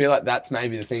it. And I feel like that's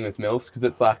maybe the thing with MILFs because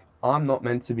it's like, I'm not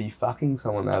meant to be fucking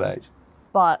someone that age.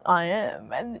 But I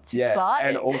am, and it's Yeah, exciting.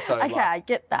 and also, okay, like- I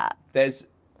get that. There's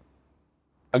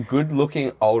a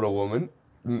good-looking older woman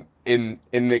in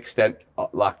the extent,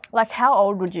 like, Like, how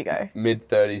old would you go?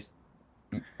 mid-30s,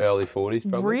 early 40s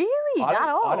probably. Really? I That don't,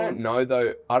 old? I don't know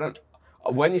though.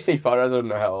 When you see photos, I don't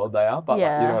know how old they are, but like,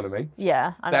 Yeah. you know what I mean.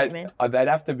 Yeah, I know what you mean. They'd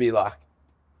have to be like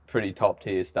pretty top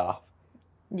tier stuff.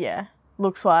 Yeah,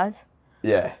 looks wise.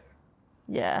 Yeah,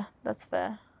 Yeah, that's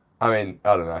fair. I mean,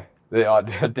 I don't know. I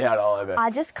doubt I'll ever. I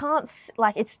just can't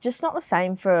like. It's just not the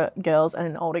same for girls and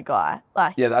an older guy.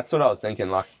 Like, Yeah, that's what I was thinking.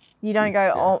 Like, you don't go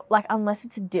yeah. oh, like unless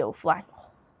it's a dilf. Like,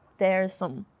 there's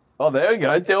some. oh, there we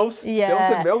go, Dilfs. Yeah,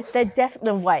 Dilfs and Milfs. there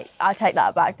definitely. Wait, I take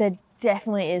that back. There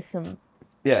definitely is some.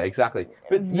 Yeah, exactly.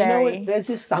 But you know Very- what? There's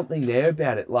just something there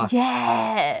about it. Like,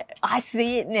 Yeah, I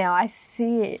see it now. I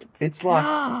see it. it's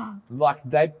like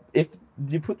if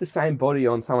you put the same body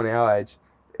on someone our age,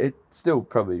 it's still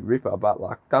probably ripper, but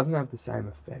like doesn't have the same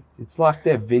effect. It's like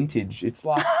they're vintage. It's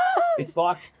like you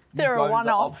They're a go to the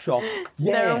one-off. op shop.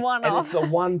 Yeah, They're a and one-off. it's the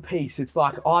one piece. It's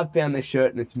like I've found this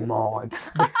shirt and it's mine.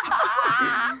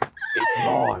 It's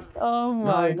mine. Oh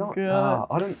my No, not. god.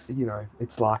 I don't. You know,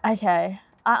 it's like Okay,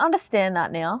 I understand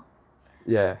that now.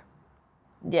 yeah,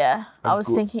 Yeah, I was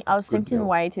good- thinking milf.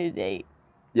 way too deep.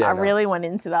 yeah. I no. really went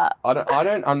into that. I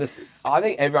don't understand. I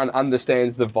think everyone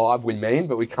understands the vibe we mean,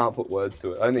 but we can't put words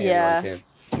to it. I don't think Yeah. anyone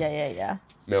can. Yeah.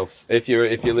 MILFs. If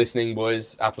you're listening,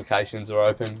 boys, applications are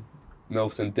open.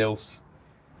 MILFs and DILFs.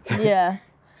 Yeah.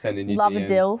 Send in your Love DMs. a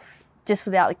DILF, just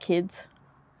without the kids.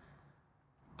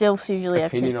 DILFs usually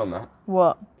have Opinion kids. on that?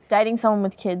 What? Dating someone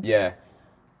with kids? Yeah.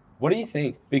 What do you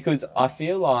think? Because I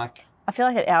feel like I feel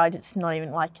like at our age it's not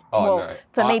even like, Oh, well, no.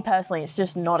 for me personally, it's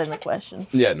just not in the question.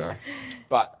 yeah, no,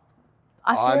 but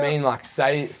I feel I mean, like,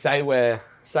 say we're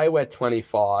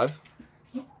 25.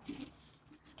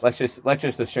 Let's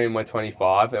just assume we're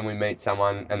 25 and we meet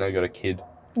someone and they've got a kid.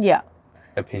 yeah,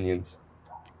 Opinions.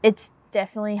 it's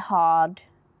definitely hard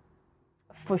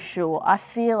for sure. I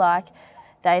feel like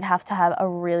they'd have to have a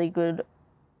really good,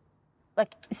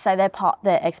 like, say their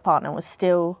ex-partner was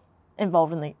still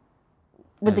involved in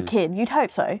with the kid. You'd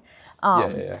hope so.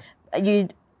 Yeah.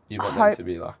 You'd You want them hope to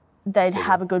be like, they'd sort of-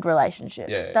 have a good relationship.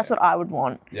 Yeah, That's what I would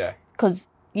want. yeah, Because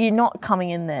you're not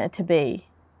coming in there to be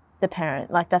the parent.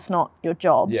 Like, that's not your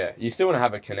job. yeah. You still want to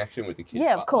have a connection with the kid.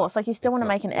 Yeah, of but, course. Like, you still it's want to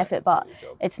not- make an yeah, effort, it's not but your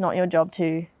job. it's not your job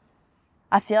to.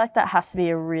 I feel like that has to be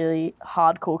a really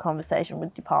hardcore conversation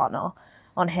with your partner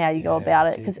on how you go about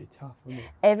it, because It'd be tough, wouldn't it?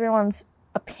 everyone's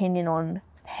opinion on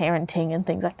parenting and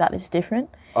things like that is different.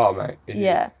 Oh, mate. it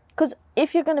Yeah. is. Because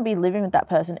if you're going to be living with that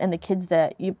person and the kid's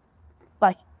there,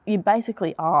 you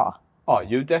basically are. Oh,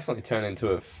 you'll definitely turn into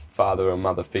a father or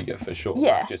mother figure for sure.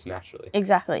 Yeah. Like, just naturally.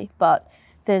 Exactly. But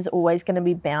there's always going to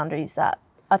be boundaries that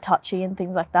are touchy and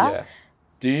things like that.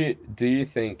 Yeah. Do you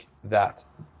think that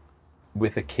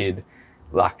with a kid,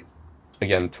 like,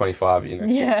 again, 25, you know,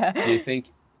 Yeah. do you think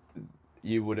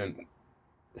you wouldn't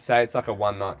say it's like a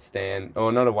one night stand,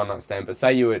 or not a one night stand, but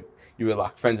say you were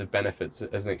like friends with benefits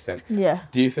as an extent. Yeah.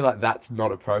 Do you feel like that's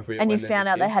not appropriate? And when you there's found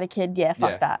a out they kid? had a kid, yeah,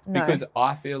 fuck that. No. Because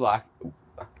I feel like,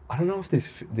 I don't know if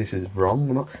this is wrong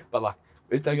or not, but like,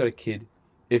 if they got a kid,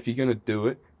 if you're gonna do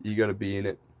it, you got to be in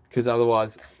it, because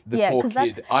otherwise, the Yeah, poor 'cause kid.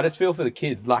 that's- I just feel for the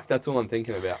kid. Like, that's all I'm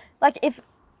thinking about. Like,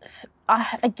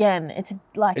 again, it's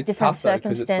like It's different tough though,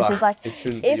 'cause circumstances. it's Like, it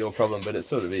shouldn't if- be your problem, but it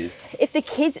sort of is. if the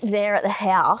kid's there at the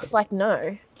house, like,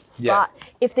 no. Yeah. But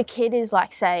if the kid is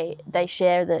like, say, they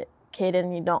share the kid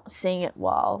and you're not seeing it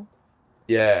while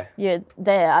Yeah. you're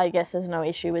there, I guess there's no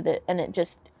issue with it, and it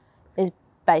just is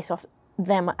based off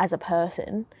them as a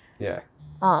person. Yeah.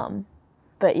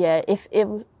 But yeah, if it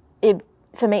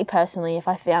for me personally, if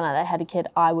I found out I had a kid,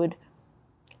 I would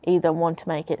either want to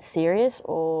make it serious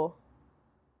or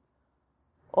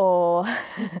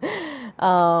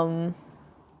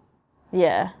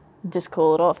yeah, just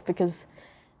call it off, because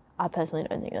I personally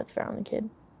don't think that's fair on the kid.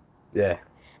 Yeah.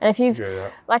 And if you've Agree with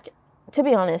that. like, to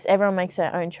be honest, everyone makes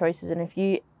their own choices, and if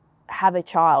you have a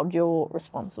child, you're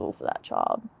responsible for that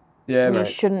child. Yeah, You mate.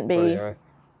 shouldn't be. Bloody oath.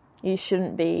 You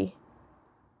shouldn't be.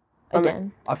 I mean,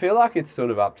 Again, I feel like it's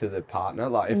sort of up to the partner.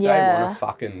 Like, if they Yeah. want to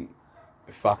fucking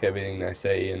fuck everything they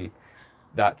see and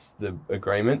that's the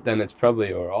agreement, then it's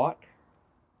probably all right.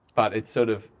 But it's sort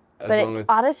of, as But long as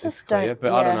I just it's clear. don't-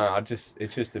 But I don't yeah. know.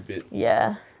 It's just a bit.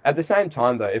 Yeah. At the same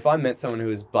time, though, if I met someone who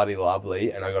was bloody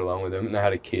lovely and I got along with them and they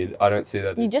had a kid, I don't see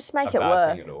that You as just make a it bad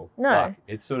work. thing at all. No. Like,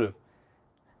 it's sort of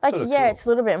Like, sort of yeah, cool. it's a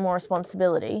little bit more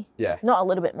responsibility. Yeah. Not a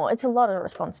little bit more. It's a lot of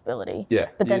responsibility. Yeah.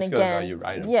 But you then just again, gotta know you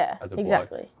rate 'em yeah, as a bloke.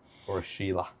 exactly. Or a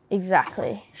Sheila.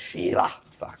 Exactly. Sheila.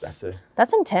 Fuck, that's a.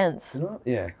 That's intense. You know what?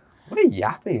 Yeah. What are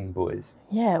yapping, boys?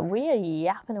 Yeah, we are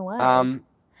yapping away.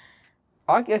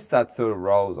 I guess that sort of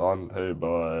rolls on to,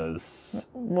 boys.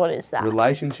 What is that?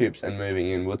 Relationships and moving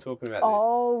in. We're talking about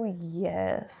Oh,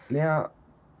 yes. this. Now,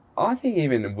 I think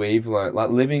even we've learned, like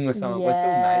living with someone, we're still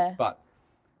Yeah. mates, but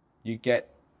you get,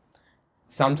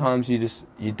 sometimes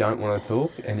you don't want to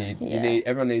talk and you Yeah. need,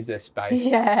 everyone needs their space.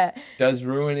 Yeah. Does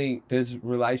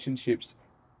relationships,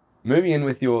 moving in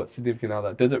with your significant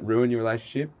other, does it ruin your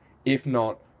relationship? If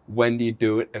not, when do you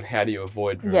do it and how do you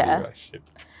avoid ruining Yeah. your relationship?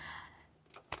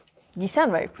 You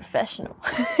sound very professional.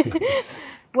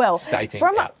 Well, Stating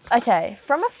from out.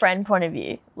 from a friend point of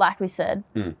view, like we said,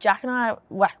 Mm. Jack and I,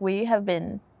 like we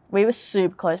were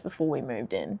super close before we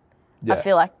moved in. Yeah. I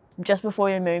feel like just before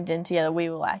we moved in together, we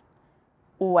were like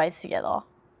always together.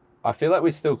 I feel like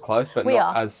we're still close, but We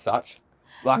not are. as such.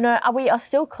 Like, No, we are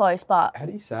still close, but how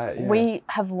do you say it? Yeah. we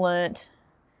have learnt.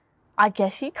 I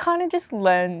guess you kind of just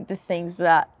learn the things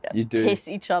that You do. piss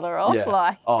each other off. Yeah.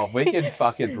 Like Oh, we can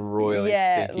fucking royally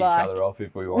Yeah, stink like- each other off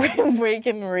if we want to. we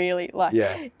can really like.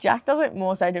 Yeah. Jack does it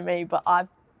more so to me, but I've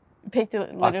picked a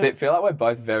little. I feel like we're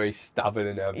both very stubborn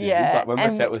in our views. Yeah, Like when we're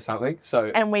and- set with something,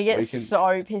 so and we get we can-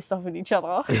 so pissed off at each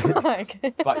other.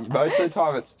 Like, But most of the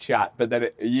time it's chat, but then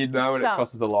you know when it Some-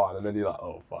 crosses the line, and then you're like,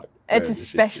 oh fuck. it's where is this shit?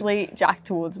 especially Jack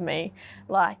towards me.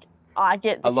 Like I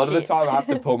get the A lot of the shits. time I have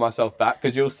to pull myself back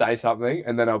because you'll say something,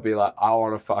 and then I'll be like, I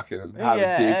want to fucking have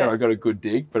Yeah. a dig, and I got a good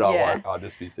dig, but I Yeah. won't. I'll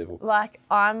just be civil. Like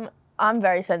I'm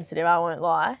very sensitive. I won't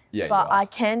lie. Yeah, but you are.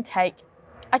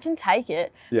 I can take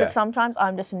it. Yeah. But sometimes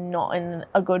I'm just not in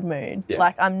a good mood. Yeah.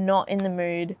 Like I'm not in the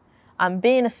mood. I'm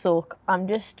being a sook. I'm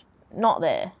just not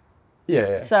there. Yeah,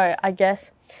 yeah. So I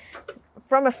guess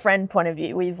from a friend point of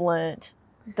view, we've learnt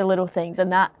the little things,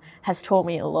 and that has taught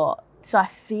me a lot. So I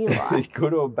feel like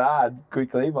Good or bad,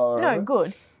 quickly, while we're on no it.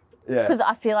 good. Yeah. Because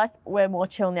I feel like we're more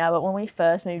chill now, but when we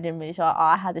first moved in with each other,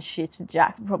 I had the shits with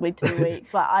Jack for probably 2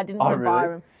 weeks. Like, I didn't Oh, want to buy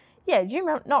really? him. Yeah, do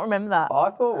you not remember that?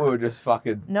 I thought we were just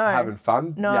fucking No. having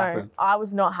fun. No, yapping. I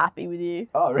was not happy with you.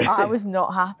 Oh, really? I was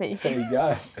not happy. There you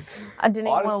go. I didn't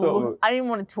I even just want to thought look. I didn't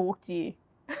want to talk to you.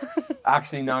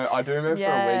 Actually, no, I do remember for a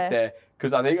Yeah. week there,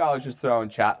 because I think I was just throwing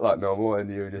chat like normal,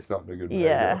 and you were just not in a good mood.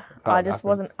 Yeah, It's how I it just happened.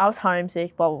 wasn't. I was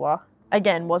homesick. Blah blah blah.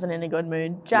 Again, wasn't in a good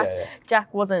mood. Jack, Yeah, yeah.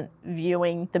 Jack wasn't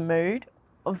viewing the mood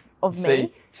of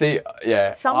me. See,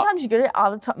 yeah. Sometimes you're good at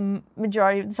other time.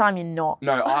 Majority of the time, you're not.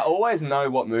 No, I always know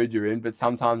what mood you're in, but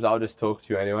sometimes I'll just talk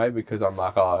to you anyway because I'm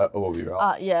like, oh, it will be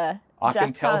right. Yeah. I can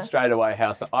Jack's tell kinda- straight away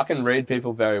how. I can read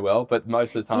people very well, but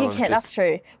most of the time You I'm can. That's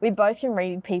true. We both can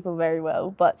read people very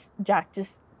well, but Jack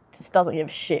just doesn't give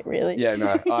a shit, really. Yeah,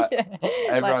 no. Yeah.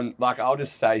 Everyone like I'll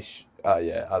just say,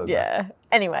 yeah, I don't know. Yeah.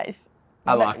 Anyways.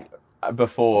 I No- like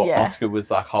before Yeah. Oscar was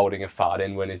like holding a fart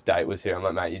in when his date was here. I'm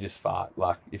like, mate, you just fart.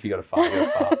 Like if you got a fart, you got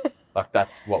a fart. Like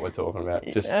that's what we're talking about.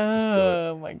 Just do it.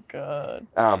 Oh my god.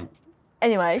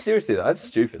 Anyways, Seriously though, that's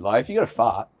stupid. Like if you got a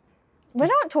fart, we're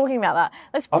not talking about that.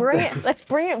 Let's I'm bring there. it. Let's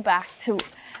bring it back to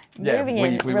Yeah, moving we in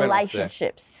went off there.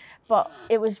 relationships. But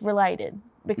it was related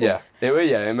because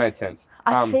it made sense.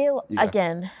 I feel you go.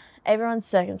 again, everyone's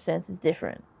circumstance is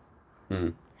different.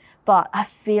 Mm. But I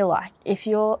feel like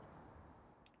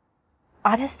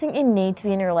I just think you need to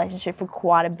be in a relationship for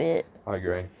quite a bit. I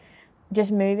agree.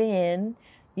 Just moving in,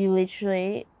 you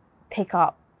literally pick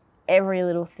up every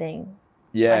little thing.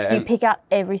 Yeah, Like you and pick up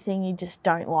everything you just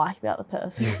don't like about the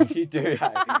person. you do. Hey.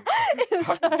 It's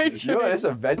so true. No, it's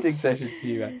a venting session for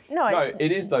you, mate. No, it's-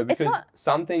 it is though, because not-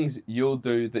 some things you'll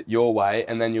do that your way,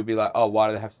 and then you'll be like, oh, why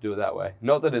do they have to do it that way?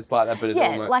 Not that it's like that, but it Yeah,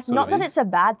 almost like sort not of that is. it's a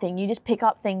bad thing. You just pick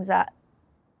up things that,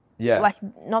 Yeah. like,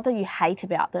 not that you hate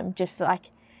about them. Just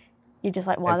like you're just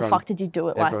like, why the Everyone- fuck did you do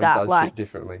it like Everyone that? does Like, shit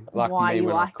differently. Like why me you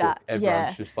when like I cook, that? everyone's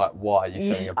Yeah. just like, why are you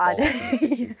You setting a sh- bowl I in the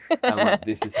kitchen? And I'm like,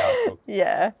 this is how I cook.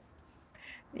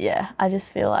 yeah. I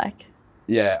just feel like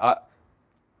Yeah,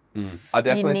 I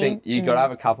definitely think need- you got to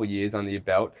have a couple years under your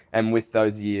belt, and with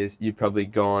those years, you've probably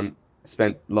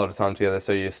spent a lot of time together,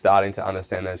 so you're starting to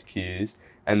understand those cues,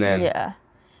 and then yeah,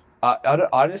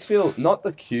 I just feel not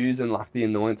the cues and like the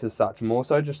annoyance as such, more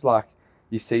so just like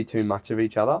you see too much of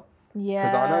each other. yeah.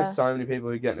 Because I know so many people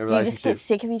who get in a you just relationship, get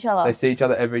sick of each other. they see each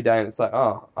other every day, and it's like,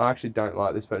 oh, I actually don't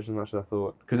like this person as much as I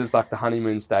thought, because it's like the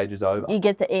honeymoon stage is over. You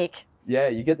get the ick. Yeah,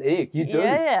 you get the ick. You do.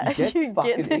 Yeah, You get you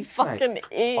fucking get the icks, fucking mate.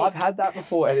 ick. I've had that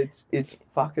before, and it's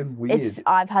fucking weird.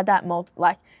 I've had that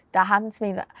that happens to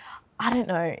me. That I don't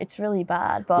know. It's really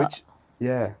bad, but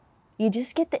Yeah. you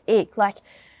just get the ick. Like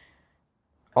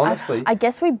Honestly. I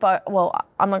guess we both. Well,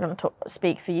 I'm not going to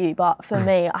speak for you, but for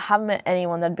me, I haven't met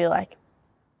anyone that'd be like,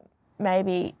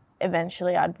 maybe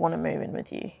eventually I'd want to move in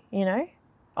with you. You know?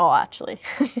 Oh, actually.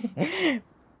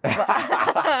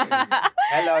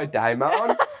 Hello,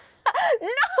 Damon.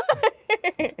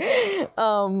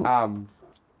 No.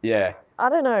 Yeah. I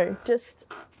don't know. Just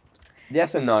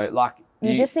Yes and no. Like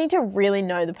you just need to really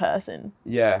know the person,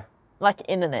 Yeah. like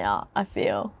in and out. I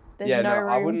feel there's Yeah. no No,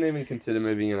 room. I wouldn't even consider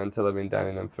moving in until I've been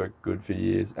dating them for a good few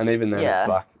years, and even then, Yeah. it's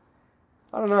like,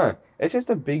 I don't know. It's just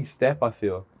a big step. I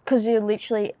feel. Because you're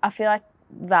literally. I feel like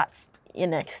that's your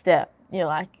next step. You're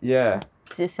like, Yeah.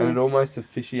 this And is. it almost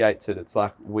officiates it. It's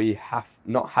like we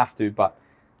not have to, but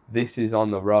this is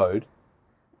on the road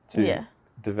to Yeah.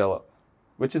 develop,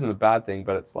 which isn't a bad thing,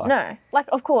 but it's like No, like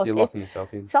of course. you're locking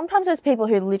yourself in. Sometimes there's people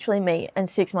who literally meet and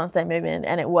 6 months they move in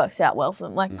and it works out well for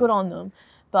them. Like good on them.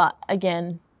 But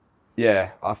again,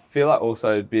 Yeah, I feel like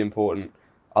also it'd be important.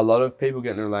 A lot of people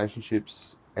get in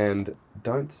relationships and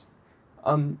don't.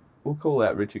 We'll call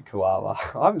out Richard Koala.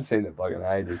 I haven't seen that bloke in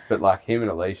ages, but like him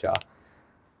and Alicia.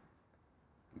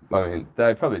 I mean,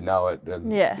 they probably know it,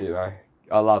 and Yeah. you know,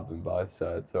 I love them both,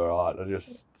 so it's all right. I'm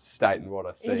just stating what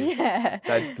I see. yeah,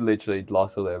 They literally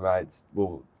lost all their mates.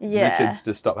 Well, Yeah. Richard's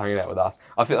just stopped hanging out with us.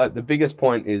 I feel like the biggest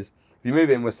point is if you move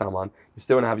in with someone, you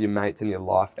still want to have your mates and your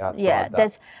life outside yeah.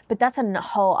 that. But that's a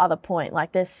whole other point.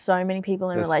 Like there's so many people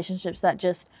in There's- relationships that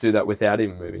just Do that without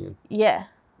even moving in. yeah.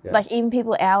 Yeah. Like even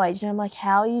people our age, and I'm like,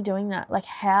 how are you doing that? Like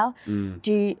how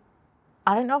do you?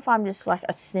 I don't know if I'm just like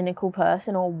a cynical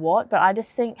person or what, but I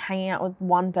just think hanging out with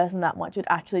one person that much would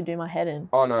actually do my head in.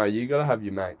 Oh no, you gotta have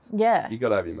your mates. Yeah. You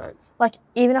gotta have your mates. Like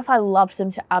even if I loved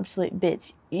them to absolute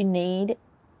bits, you need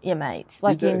your mates.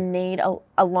 Like you do. need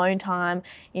alone time.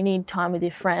 You need time with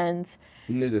your friends.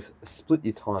 You need to split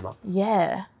your time up.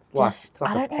 Yeah. It's like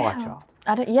I a don't know pie how- chart.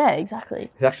 I don't. Yeah,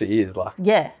 exactly. It actually is like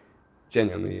Yeah.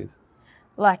 genuinely is.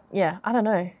 Like yeah. I don't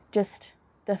know. Just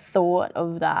the thought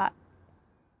of that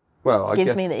Well, I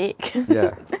gives guess me the ick.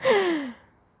 yeah.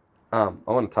 I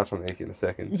want to touch on the ick in a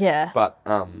second. Yeah. But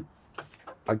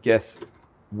I guess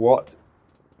what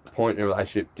point in a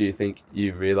relationship do you think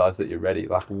you realise that you're ready?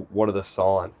 Like, what are the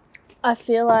signs? I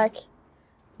feel like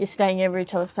you're staying over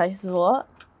each other's places a lot.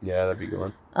 Yeah, that'd be good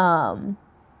one. Um,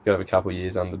 You have a couple of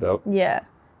years under the belt. yeah.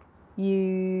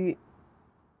 You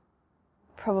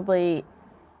probably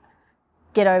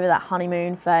get over that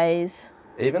honeymoon phase.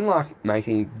 Even like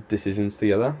making decisions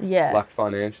together. Yeah. Like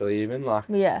financially, even like.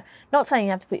 Yeah. Not saying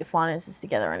you have to put your finances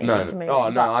together or anything No, to move oh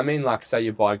in, no! but I mean, like, say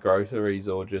you buy groceries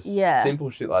or just Yeah. simple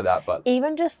shit like that. But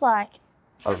even just like,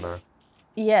 I don't know.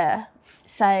 yeah,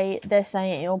 say they're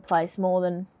staying at your place more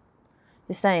than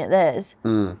you're staying at theirs.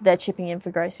 They're chipping in for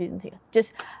groceries and things.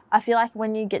 Just, I feel like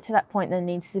when you get to that point, there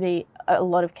needs to be a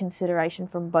lot of consideration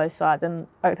from both sides and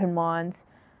open minds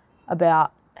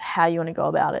about how you want to go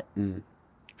about it.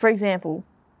 For example,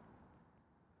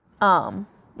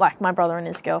 like my brother and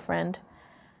his girlfriend,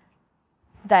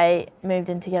 they moved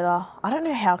in together. I don't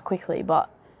know how quickly, but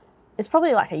it's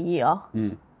probably like a year.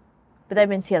 But they've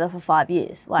been together for 5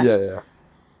 years. Like, Yeah.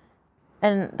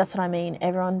 and that's what I mean.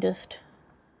 Everyone's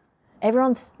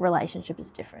relationship is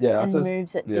different. Yeah, I and suppose-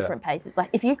 moves at yeah. different paces. Like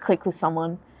if you click with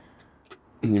someone,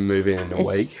 And you move in a It's-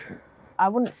 week. I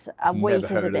wouldn't. A Never week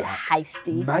heard is a of bit that.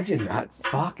 hasty. Imagine that.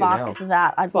 Fucking hell. Fuck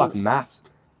that. It's like maths.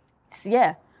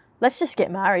 Yeah. Let's just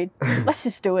get married. Let's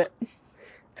just do it.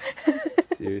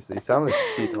 Seriously, some of the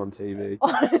shit on TV.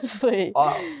 Honestly.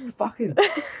 Fucking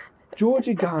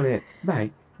Georgia Garnett,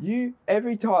 mate. You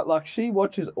every time like she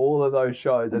watches all of those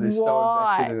shows and is so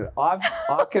Why? invested in it.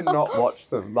 I cannot watch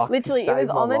them. Like to Literally, it save was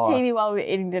my on the life. TV while we were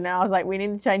eating dinner. I was like, we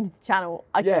need to change the channel.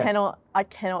 I Yeah.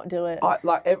 cannot do it.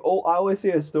 I always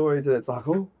see her stories and it's like,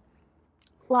 oh,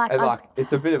 Like, and like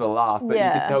it's a bit of a laugh, but you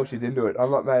Yeah. can tell she's into it. I'm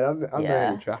like, mate, I'm Yeah.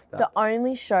 going to track that. the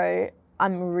only show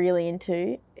I'm really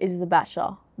into is The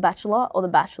Bachelor or The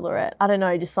Bachelorette. I don't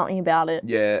know, just something about it.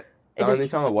 Yeah. The It only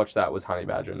just- time I watched that was Honey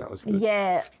Badger, and that was good.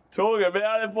 Yeah. Talk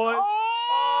about it, boys.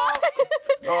 Oh,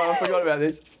 I forgot about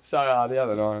this. So the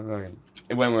other night,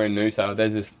 when we're in Noosa,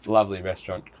 there's this lovely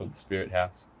restaurant called the Spirit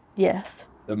House. Yes.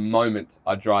 The moment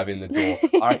I drive in the door,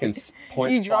 I reckon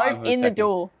point. You drove in the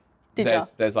door. Did you?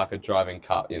 There's like a driving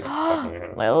cut, you know.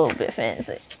 fucking- Well, a little bit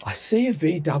fancy. I see a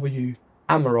VW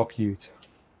Amarok Ute.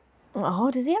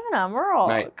 Oh, does he have an Amarok?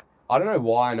 Mate, I don't know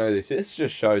why I know this. This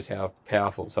just shows how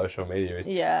powerful social media is.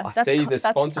 Yeah. I see the that's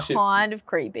sponsorship kind of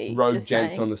creepy. Road just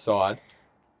gents saying. on the side.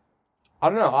 I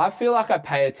don't know. I feel like I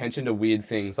pay attention to weird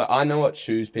things. Like I know what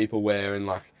shoes people wear and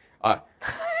like I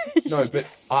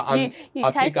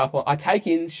pick up on. I take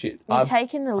in shit. You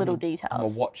take in the little details. I'm a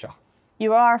watcher.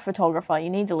 You are a photographer. You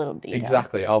need the little details.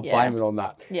 Exactly. I'll blame it on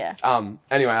that. Yeah.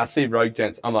 Anyway, I see Rogue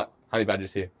Gents. I'm like, honey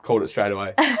badger's here. Called it straight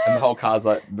away. And the whole car's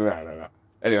like, no.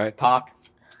 Anyway, park.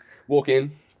 Walk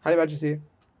in. Honey badger's here.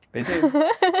 He's here.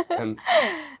 And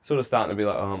sort of starting to be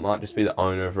like, oh, it might just be the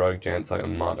owner of Rogue Gents. Like, it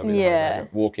might not be the owner.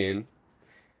 Walk in.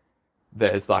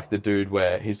 There's like the dude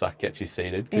where he's like, get you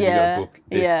seated because you got to book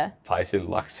this place in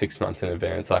like 6 months in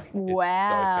advance. Like, it's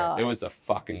wow. so it was a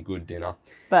fucking good dinner.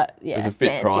 But yeah, it was a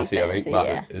bit pricey, I think,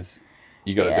 but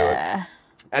you got to do it.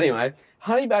 Anyway,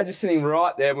 Honey Badger's sitting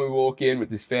right there when we walk in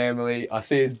with his family. I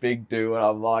see his big dude and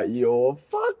I'm like, you're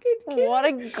fucking kidding. What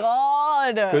a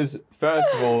god. Because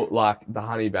first of all, like the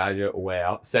Honey Badger,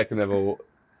 wow. Second of all,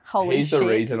 he's the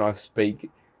reason I speak.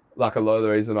 Like a lot of the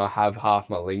reason I have half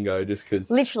my lingo just because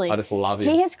I just love him.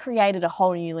 He has created a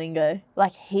whole new lingo.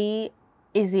 Like he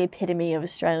is the epitome of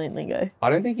Australian lingo. I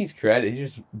don't think he's created. He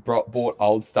just brought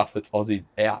old stuff that's Aussie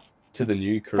out to the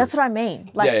new crew. That's what I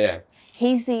mean. Like,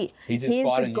 he's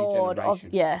inspired the god of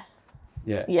Yeah.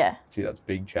 Gee, that's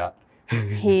big chat.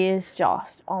 He is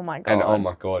just oh my god. And oh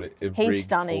my god, he's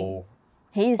stunning. Tall.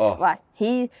 He's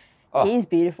he's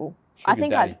beautiful. I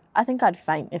think I'd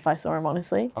faint if I saw him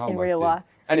honestly in real life.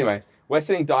 Anyway, we're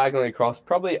sitting diagonally across.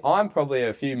 I'm probably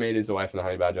a few meters away from the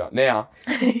Honey Badger. Now,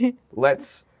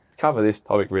 let's cover this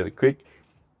topic really quick.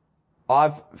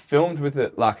 I've filmed with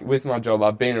it, like with my job.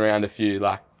 I've been around a few,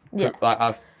 like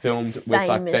I've filmed with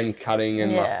like Ben Cutting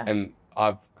and and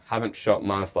I haven't shot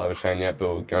Marnus Labuschagne yet,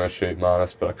 but we're gonna shoot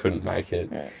Marnus, but I couldn't make it.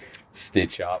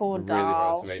 Stitch up. Poor really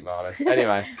wanted to meet Marnus.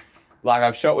 Anyway, like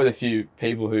I've shot with a few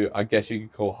people who I guess you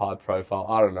could call high profile.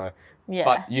 I don't know. Yeah.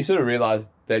 But you sort of realise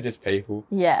they're just people.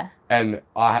 Yeah. And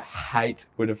I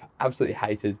would have absolutely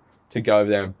hated to go over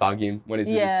there and bug him when he's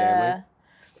with his family.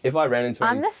 If I ran into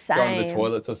him, go to the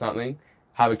toilets or something,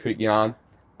 have a quick yarn.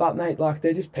 But mate, like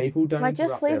they're just people. Don't like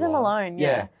just leave them alone.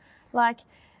 Yeah. Like.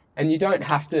 And you don't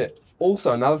have to.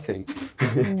 Also, another thing.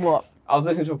 What? I was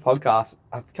listening to a podcast.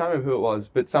 I can't remember who it was,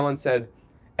 but someone said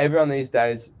everyone these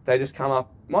days they just come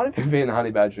up. Might even be in the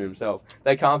Honey Badger himself.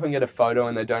 They come up and get a photo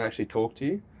and they don't actually talk to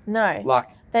you. No. Like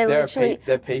they're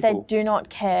people. They do not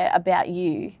care about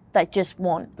you. They just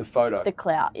want the photo, the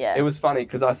clout. Yeah. It was funny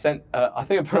because I sent. I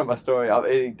think I put up my story. I'm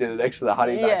eating dinner next to the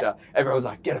Honey Badger. Everyone was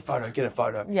like, "Get a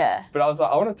photo." Yeah. But I was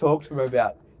like, I want to talk to him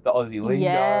about the Aussie lingo.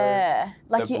 Yeah.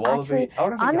 Like you actually.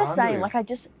 I'm the same. Like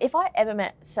if I ever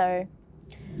met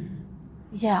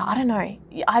yeah, I don't know.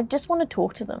 I just want to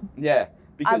talk to them. Yeah.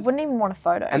 I wouldn't even want a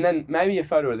photo. And then maybe a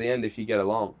photo at the end if you get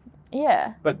along.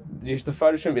 Yeah. But the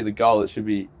photo shouldn't be the goal. It should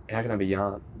be how can I have a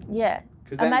yarn? Yeah.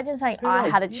 Imagine saying I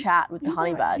had a chat with the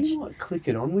Honey Badger. You might click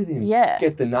it on with him. Yeah.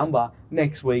 Get the number.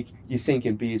 Next week, you're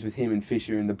sinking beers with him and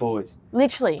Fisher and the boys.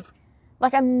 Literally.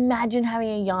 Like, imagine having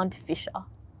a yarn to Fisher.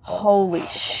 Holy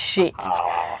shit.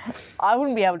 I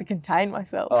wouldn't be able to contain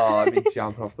myself. Oh, I'd be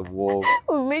jumping off the walls.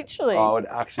 Literally. I would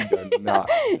actually go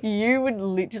nuts. You would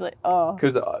literally,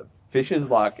 Because Fisher's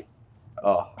like,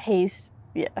 He's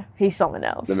something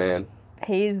else. The man.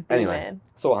 He's the man.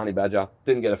 Saw Honey Badger.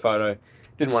 Didn't get a photo.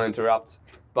 Didn't want to interrupt.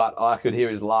 But I could hear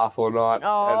his laugh all night.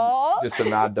 And just a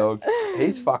mad dog.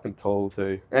 He's fucking tall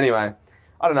too. Anyway,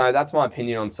 I don't know. That's my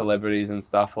opinion on celebrities and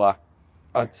stuff. Like,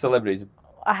 celebrities.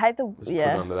 I hate the put it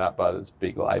under that, but it's a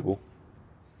big label.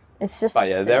 It's just. But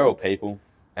yeah, they're all people.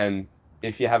 And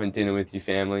if you're having dinner with your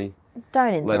family,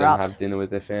 don't interrupt. Let them have dinner with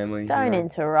their family. Don't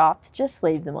interrupt. Just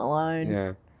leave them alone.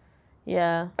 Yeah.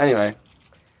 Yeah. Anyway.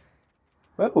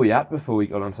 Where were we at before we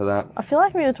got onto that? I feel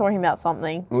like we were talking about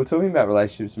something. We were talking about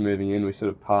relationships and moving in. We sort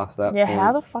of passed that point.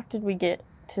 How the fuck did we get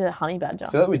to the Honey Badger? I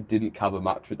feel like we didn't cover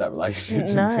much with that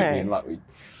relationship. No. And moving in, like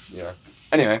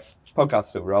Anyway, podcast's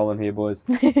still rolling here, boys.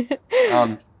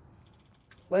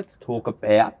 Let's talk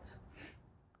about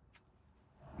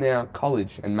now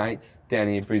college and mates down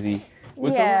here, Brizzy. We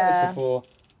were talking about this before.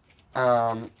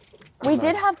 We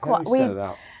did have quite.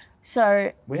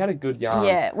 So we had a good yarn.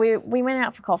 Yeah, we went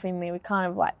out for coffee and we were kind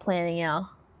of like planning our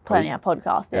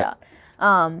podcast out.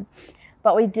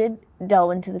 But we did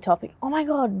delve into the topic. Oh my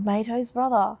God, Mato's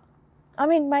brother. I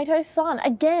mean Mato's son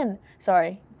again.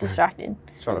 Sorry, distracted.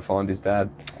 He's trying to find his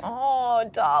dad. Oh,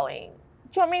 darling.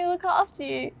 Do you want me to look after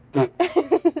you?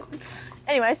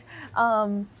 Anyways,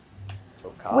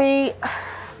 we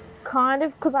kind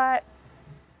of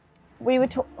we were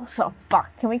talking. So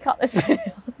fuck. Can we cut this bit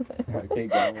out? No,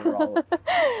 keep going, we'll roll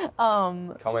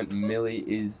it. Comment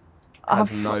Millie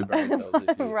has no brain cells.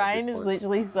 Brain is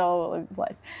literally so all over the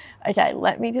place. Okay,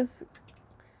 let me just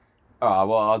All right,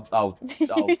 well, I'll You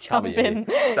cover jump you. in.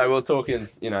 So we're talking,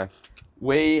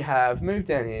 we have moved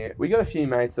down here. We got a few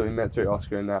mates that we met through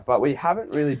Oscar and that, but we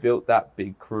haven't really built that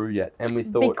big crew yet. And we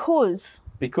thought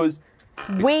because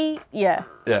yeah,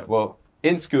 well,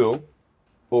 in school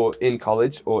or in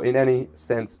college or in any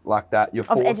sense like that, you're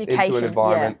forced into an education,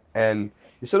 environment and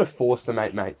you're sort of forced to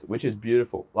make mates, which is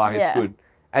beautiful. Like, it's Yeah. good.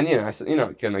 And, so you're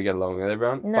not going to get along with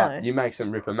everyone, No. but you make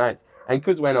some ripper mates. And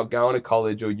because we're not going to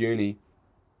college or uni,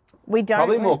 we don't.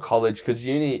 probably more college, because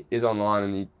uni is online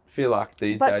and you feel like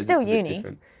these But days still it's a bit uni.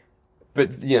 different.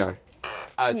 But, Yeah.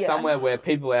 somewhere where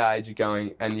people our age are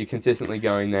going and you're consistently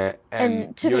going there.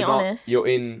 And to you're be honest-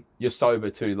 you're sober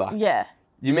too. Like, Yeah,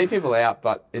 you meet people out,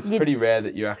 but it's You- pretty rare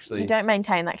that you actually... you don't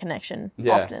maintain that connection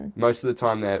Yeah, often. most of the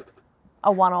time they're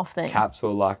A one-off thing. caps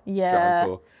or like Yeah.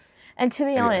 drunk or... And to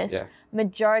be Anyway, honest, yeah.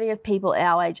 majority of people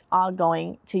our age are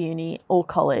going to uni or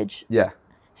college. Yeah.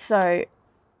 So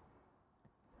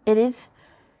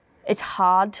it's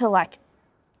hard to, like,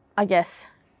 I guess,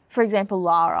 for example,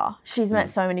 Lara, she's met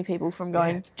so many people from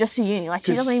going just to uni. Like,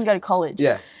 she 'Cause- doesn't even go to college.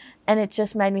 Yeah. And it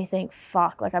just made me think,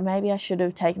 fuck, like, maybe I should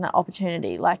have taken that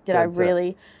opportunity. Like, did Dead I set.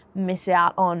 really miss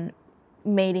out on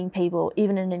meeting people,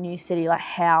 even in a new city? Like,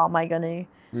 how am I going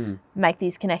to make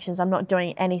these connections? I'm not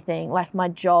doing anything. Like, my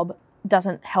job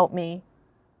doesn't help me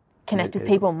connect with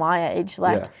people my age.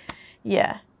 Like,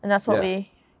 yeah. And that's what Yeah.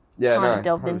 we kind of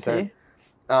delved 100%. into.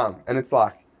 And it's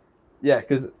like,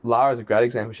 because Lara's a great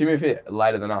example. She moved here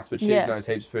later than us, but she Yeah. knows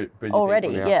heaps of Brizzy Already,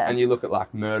 people now. yeah. And you look at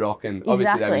like Murdoch, and obviously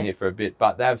they've Exactly. been here for a bit,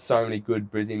 but they have so many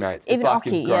good Brizzy mates. It's Even like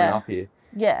Ockie, you've grown yeah. up here.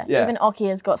 Yeah. Yeah. Even Ockie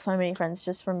has got so many friends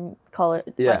just from college.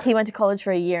 Yeah. Like, he went to college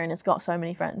for a year and has got so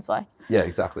many friends. Like, Yeah,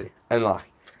 exactly. And like,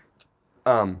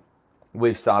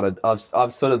 we've started. I've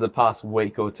sort of the past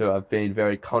week or two, I've been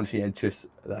very conscientious.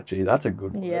 That's a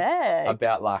good word. yeah.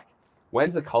 About like,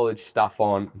 when's the college stuff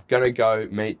on? I'm gonna go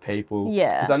meet people.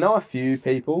 Yeah. Because I know a few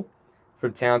people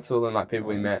from Townsville and like people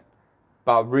we met,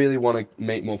 but I really want to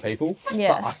meet more people.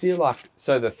 Yeah. But I feel like,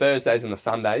 so the Thursdays and the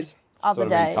Sundays, Other sort of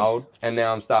been days. told, and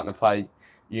now I'm starting to play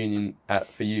union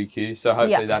for UQ. So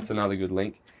hopefully Yeah. that's another good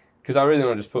link, because I really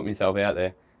want to just put myself out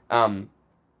there.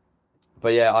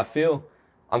 But yeah, I feel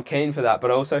I'm keen for that,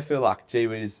 but I also feel like, gee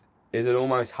whiz, is it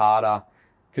almost harder?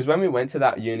 Because when we went to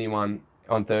that uni one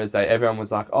on Thursday, everyone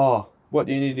was like, oh, what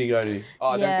uni do you go to? Oh,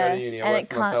 I don't Yeah, go to uni, I and work it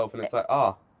for can't- myself. And it's like,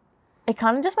 oh, It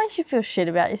kind of just makes you feel shit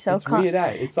about yourself. it's weird, eh?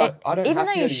 It's like, I don't even have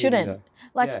though to you go to shouldn't. uni, though.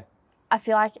 Like, Yeah. I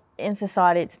feel like in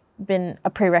society it's been a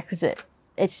prerequisite.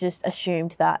 It's just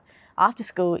assumed that after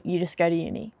school you just go to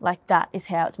uni. Like, that is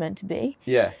how it's meant to be.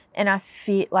 Yeah. And I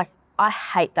feel like I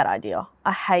hate that idea.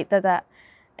 I hate that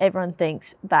everyone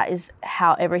thinks that is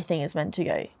how everything is meant to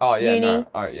go. Oh, yeah, uni, no.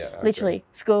 Oh, yeah. I agree. literally,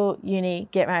 school, uni,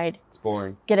 get married, It's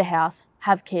boring. get a house,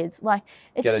 have kids. Like,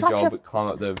 it's Get a such job, a climb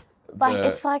up the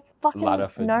it's like fucking ladder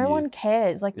for no years. one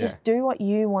cares. Like, Yeah. just do what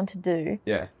you want to do.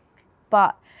 yeah.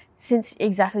 But since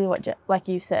exactly what, like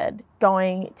you said,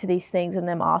 going to these things and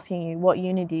them asking you, what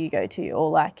uni do you go to? Or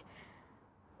like,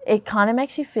 it kind of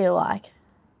makes you feel like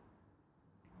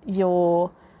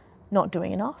you're not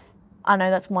doing enough. I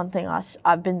know that's one thing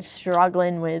I've been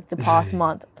struggling with the past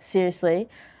month. Seriously,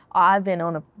 I've been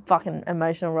on a fucking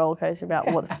emotional roller coaster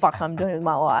about what the fuck I'm doing with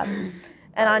my life.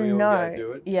 And I we all go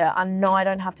through it. yeah, I know I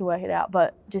don't have to work it out,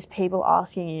 but just people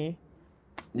asking you,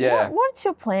 Yeah. what's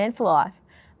your plan for life?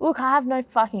 Look, I have no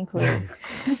fucking clue.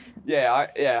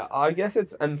 I guess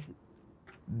it's and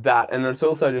it's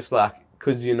also just like,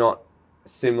 because you're not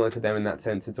similar to them in that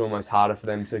sense, it's almost harder for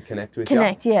them to connect with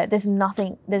Connect, yeah. There's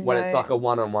nothing. There's you. When no, it's like a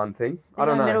one-on-one thing. I there's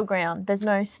don't no know. middle ground. There's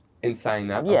no. In saying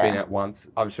that, Yeah. I've been out once.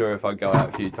 I'm sure if I go out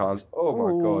a few times, oh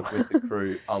my Ooh. God, with the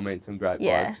crew, I'll meet some great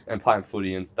Yeah. blokes and playing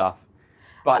footy and stuff.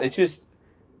 But it's just,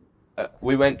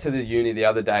 we went to the uni the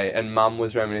other day and Mum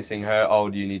was reminiscing her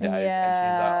old uni days. And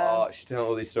she's like, oh, she's telling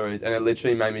all these stories. And it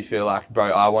literally made me feel like, bro,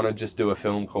 I want to just do a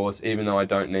film course, even though I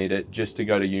don't need it, just to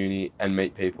go to uni and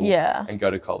meet people Yeah. and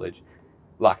go to college.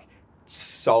 Like,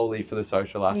 solely for the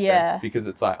social aspect. Yeah. Because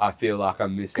it's like, I feel like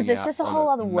I'm missing 'Cause it's out just a on whole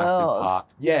other massive world. part.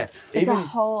 Yeah. It's a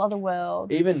whole other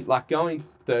world. Even like going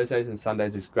Thursdays and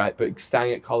Sundays is great, but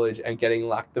staying at college and getting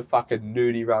like the fucking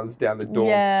nudie runs down the dorms.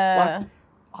 Yeah. Like,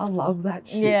 I love that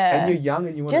shit. Yeah. And you're young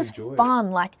and you want Just to enjoy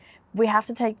fun. Like, we have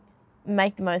to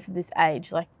make the most of this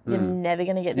age. Like, you're never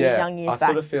going to get it. these Yeah. young years I back.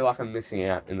 sort of feel like I'm missing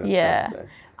out in that Yeah. sense there.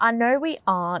 I know we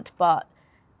aren't, but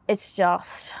it's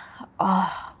just,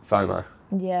 FOMO.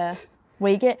 yeah.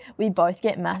 We both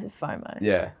get massive FOMO.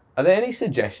 Yeah. Are there any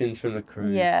suggestions from the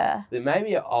crew Yeah. that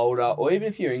maybe you're older, or even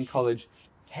if you're in college,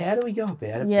 how do we go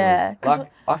about it, Yeah, boys? 'cause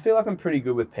Like, I feel like I'm pretty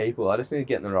good with people. I just need to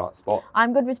get in the right spot.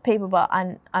 I'm good with people, but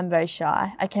I'm very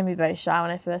shy. I can be very shy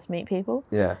when I first meet people.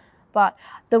 Yeah. But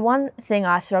the one thing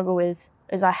I struggle with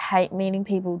is I hate meeting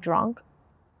people drunk.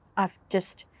 I've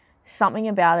just, something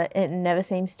about it, it never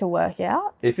seems to work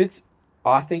out.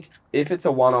 I think if it's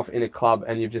a one-off in a club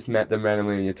and you've just met them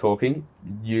randomly and you're talking,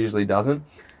 usually doesn't.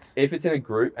 If it's in a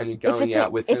group and you're going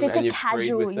out with them and you're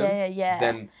free with them,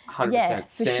 then 100%. Yeah, for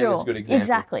Sam is sure. a good example.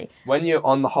 Exactly. When you're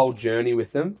on the whole journey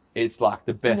with them, it's like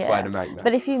the best way to make them.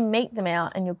 But if you meet them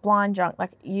out and you're blind drunk,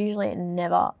 like usually it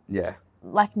never, Yeah.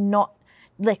 like not,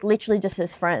 like literally just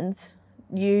as friends,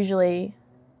 usually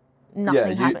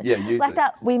nothing happens. Yeah, usually. Like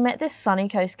that, we met this Sunny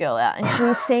Coast girl out and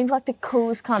she seemed like the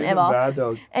coolest cunt She's ever. a bad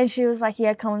dog. And she was like,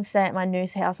 yeah, come and stay at my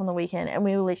Noosa house on the weekend. And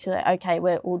we were literally like, okay,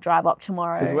 we'll drive up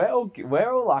tomorrow. Because we're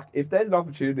all like, if there's an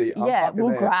opportunity,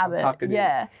 we'll grab it.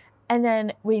 Yeah. And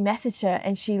then we messaged her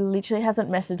and she literally hasn't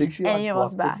messaged any of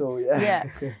us back. Yeah.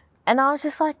 And I was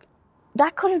just like,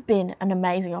 that could have been an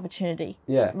amazing opportunity.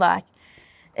 Yeah. Like,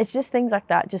 it's just things like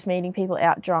that, just meeting people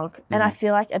out drunk. And I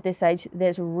feel like at this age,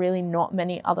 there's really not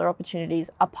many other opportunities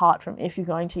apart from if you're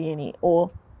going to uni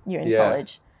or you're in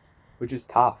college. Which is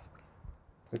tough.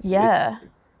 Yeah.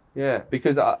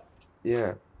 Because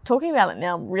Talking about it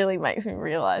now really makes me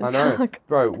realise. I know.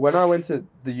 Bro, when I went to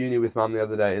the uni with Mum the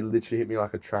other day, it literally hit me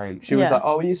like a train. She was like,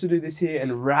 oh, we used to do this here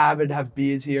and Rabid have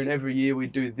beers here and every year we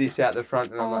do this out the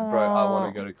front. And I'm like, bro, I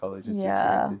want to go to college. It's too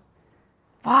expensive.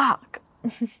 Fuck.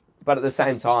 But at the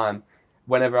same time,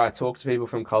 whenever I talk to people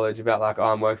from college about like, oh,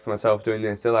 I'm working for myself doing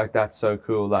this, they're like, that's so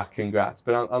cool, like, congrats.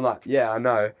 But I'm like, yeah, I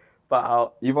know,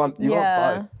 but you want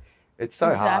both. It's so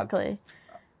hard. Exactly.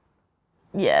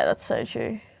 Yeah, that's so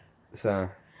true. So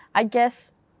I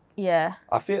guess, yeah.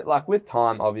 I feel like with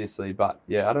time, obviously, but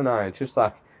yeah, I don't know. It's just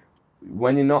like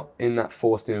when you're not in that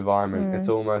forced environment, it's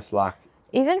almost like...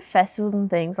 Even festivals and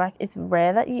things, like it's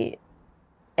rare that you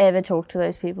ever talk to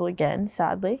those people again,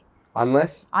 sadly.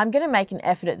 Unless... I'm going to make an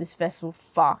effort at this festival.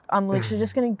 Fuck. I'm literally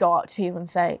just going to go up to people and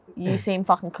say, you seem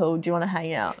fucking cool. Do you want to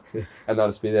hang out? And they'll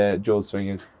just be there, jaws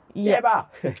swinging. Yeah, bah!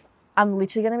 I'm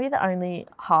literally going to be the only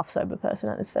half sober person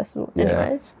at this festival. Yeah.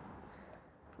 Anyways.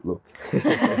 Look. What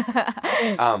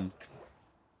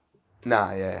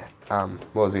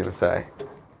was I going to say?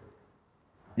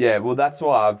 Yeah, well, that's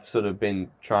why I've sort of been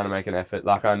trying to make an effort.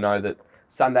 Like, I know that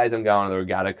Sundays I'm going to the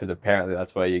regatta because apparently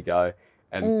that's where you go.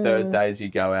 And Thursdays you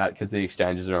go out because the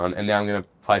exchanges are on. And now I'm going to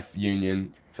play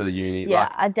union for the uni. Yeah,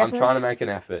 like, I'm trying to make an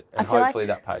effort and hopefully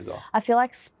that pays off. I feel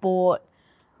like sport's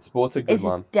a good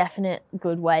one. A definite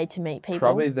good way to meet people.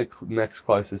 Probably the next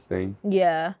closest thing.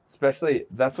 Yeah. Especially,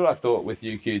 that's what I thought with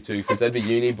UQ too, because there'd be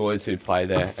uni boys who'd play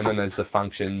there, and then there's the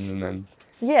functions, and then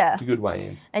it's a good way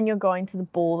in. And you're going to the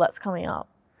ball that's coming up.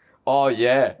 Oh,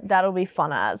 yeah. That'll be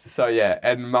fun as. So, yeah,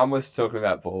 and Mum was talking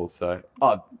about balls, so...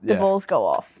 The balls go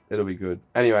off. It'll be good.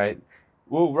 Anyway,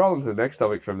 we'll roll into the next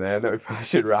topic from there, and then we probably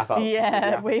should wrap up.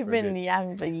 Yeah, we've been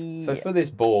yapping for years. So, for this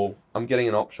ball, I'm getting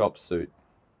an op shop suit.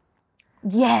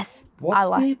 Yes. What's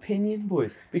the opinion,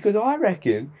 boys? Because I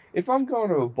reckon if I'm going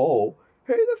to a ball,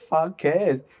 who the fuck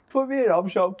cares? Put me in an op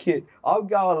shop kit. I'm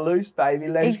going loose, baby.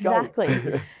 Let's go.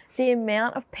 Exactly. The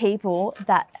amount of people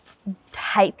that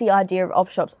hate the idea of op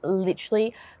shops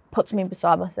literally puts me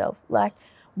beside myself. Like,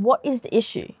 what is the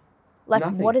issue? Like,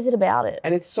 Nothing. What is it about it?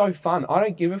 And it's so fun. I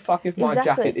don't give a fuck if my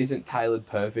jacket isn't tailored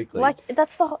perfectly. Like,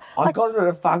 that's the... I got it at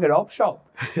a fucking op shop.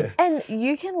 And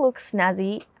you can look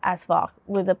snazzy as fuck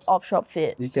with an op shop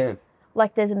fit. You can.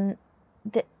 Like, save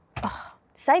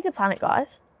the planet,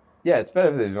 guys. Yeah, it's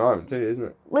better for the environment too, isn't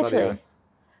it? Literally.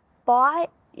 Buy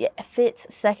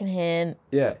fits secondhand.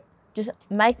 Yeah. Just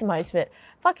make the most of it.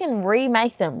 Fucking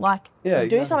remake them. Like,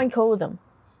 do something cool with them.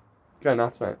 Go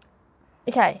nuts, mate.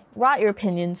 Okay, write your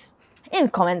opinions in the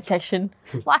comments section.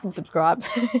 Like and subscribe.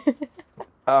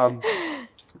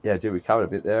 Yeah, dude, we covered a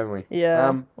bit there, haven't we?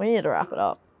 Yeah. We need to wrap it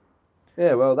up.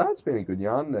 Yeah, well, that's been a good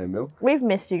yarn there, Mil. We've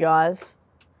missed you guys.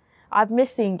 I've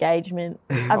missed the engagement.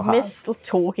 I've missed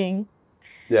talking.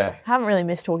 Yeah. Haven't really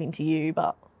missed talking to you,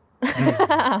 but...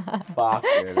 Fuck,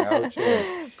 yeah.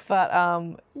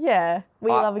 But, yeah, we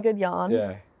love a good yarn.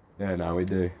 Yeah. Yeah, no, we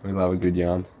do. We love a good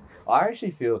yarn. I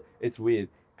actually feel it's weird,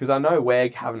 because I know we're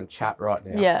having a chat right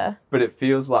now. Yeah. But it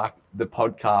feels like the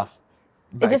podcast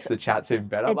makes the chat seem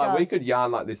better. It like, we does. could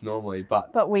yarn like this normally,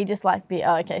 but... But we just like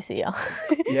okay, see ya.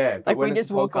 Yeah. But like, when we it's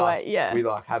just a walk podcast, away, yeah. we,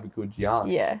 like, have a good yarn.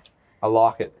 Yeah. I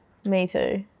like it. Me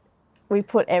too. We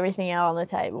put everything out on the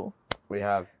table. We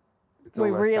have. It's We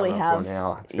almost really coming up have. to an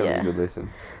hour. It's going to be a good listen.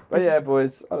 But This yeah, is-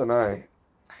 boys, I don't know.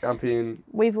 Jump in.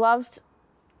 We've loved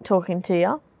talking to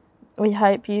you. We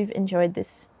hope you've enjoyed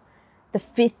this. The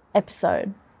 5th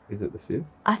episode. Is it the 5th?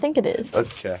 I think it is.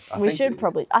 Let's check. I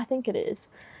think it is.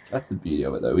 That's the beauty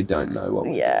of it, though. We don't know what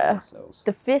we're doing Yeah. ourselves.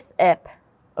 The 5th ep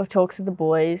of Talks with the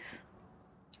Boys.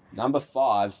 Number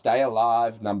 5, Stay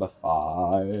Alive. Number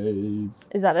 5.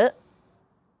 Is that it?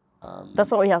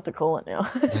 That's what we have to call it now.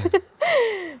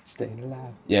 Staying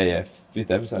Alive. Yeah.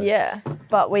 5th episode. Yeah,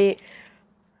 but we've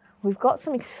got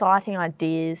some exciting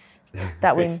ideas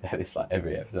that We say this like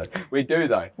every episode. We do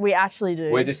though. we actually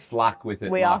do. We're just slack with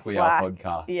it. We like are we slack. are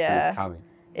podcast. But Yeah. it's coming.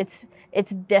 It's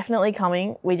definitely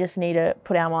coming. We just need to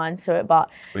put our minds to it. But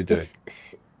We do.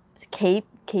 just keep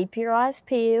your eyes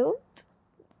peeled.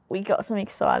 We got some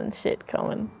exciting shit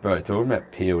coming. Bro, talking about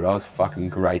peeled, I was fucking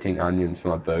grating onions for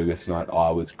my burger tonight. I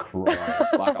was crying.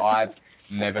 Like, I've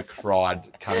never cried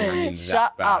cutting onions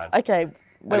Shut that bad. up. Okay,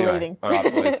 we're Anyway, leaving. All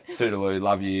right, boys. Toodaloo.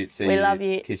 Love you. See We you. love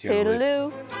you. Kiss you on the lips.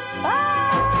 Toodaloo.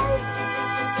 Bye.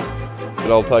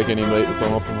 But I'll take any meat that's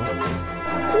on offer, mate.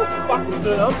 Who the fuck is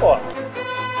the umpire?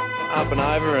 Up and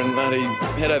over and bloody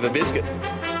head over biscuit.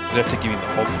 You'd have to give him the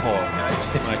hog pile, mate.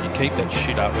 Mate, you keep that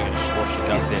shit up, we're going to squash your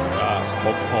guts out your ass.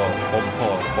 Hog pile, hog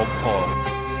pile, hog pile.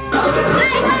 Hey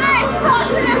guys, talk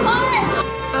to the boys.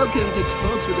 Welcome to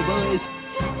Talks with the Boys.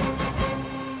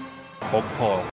 Hog pile.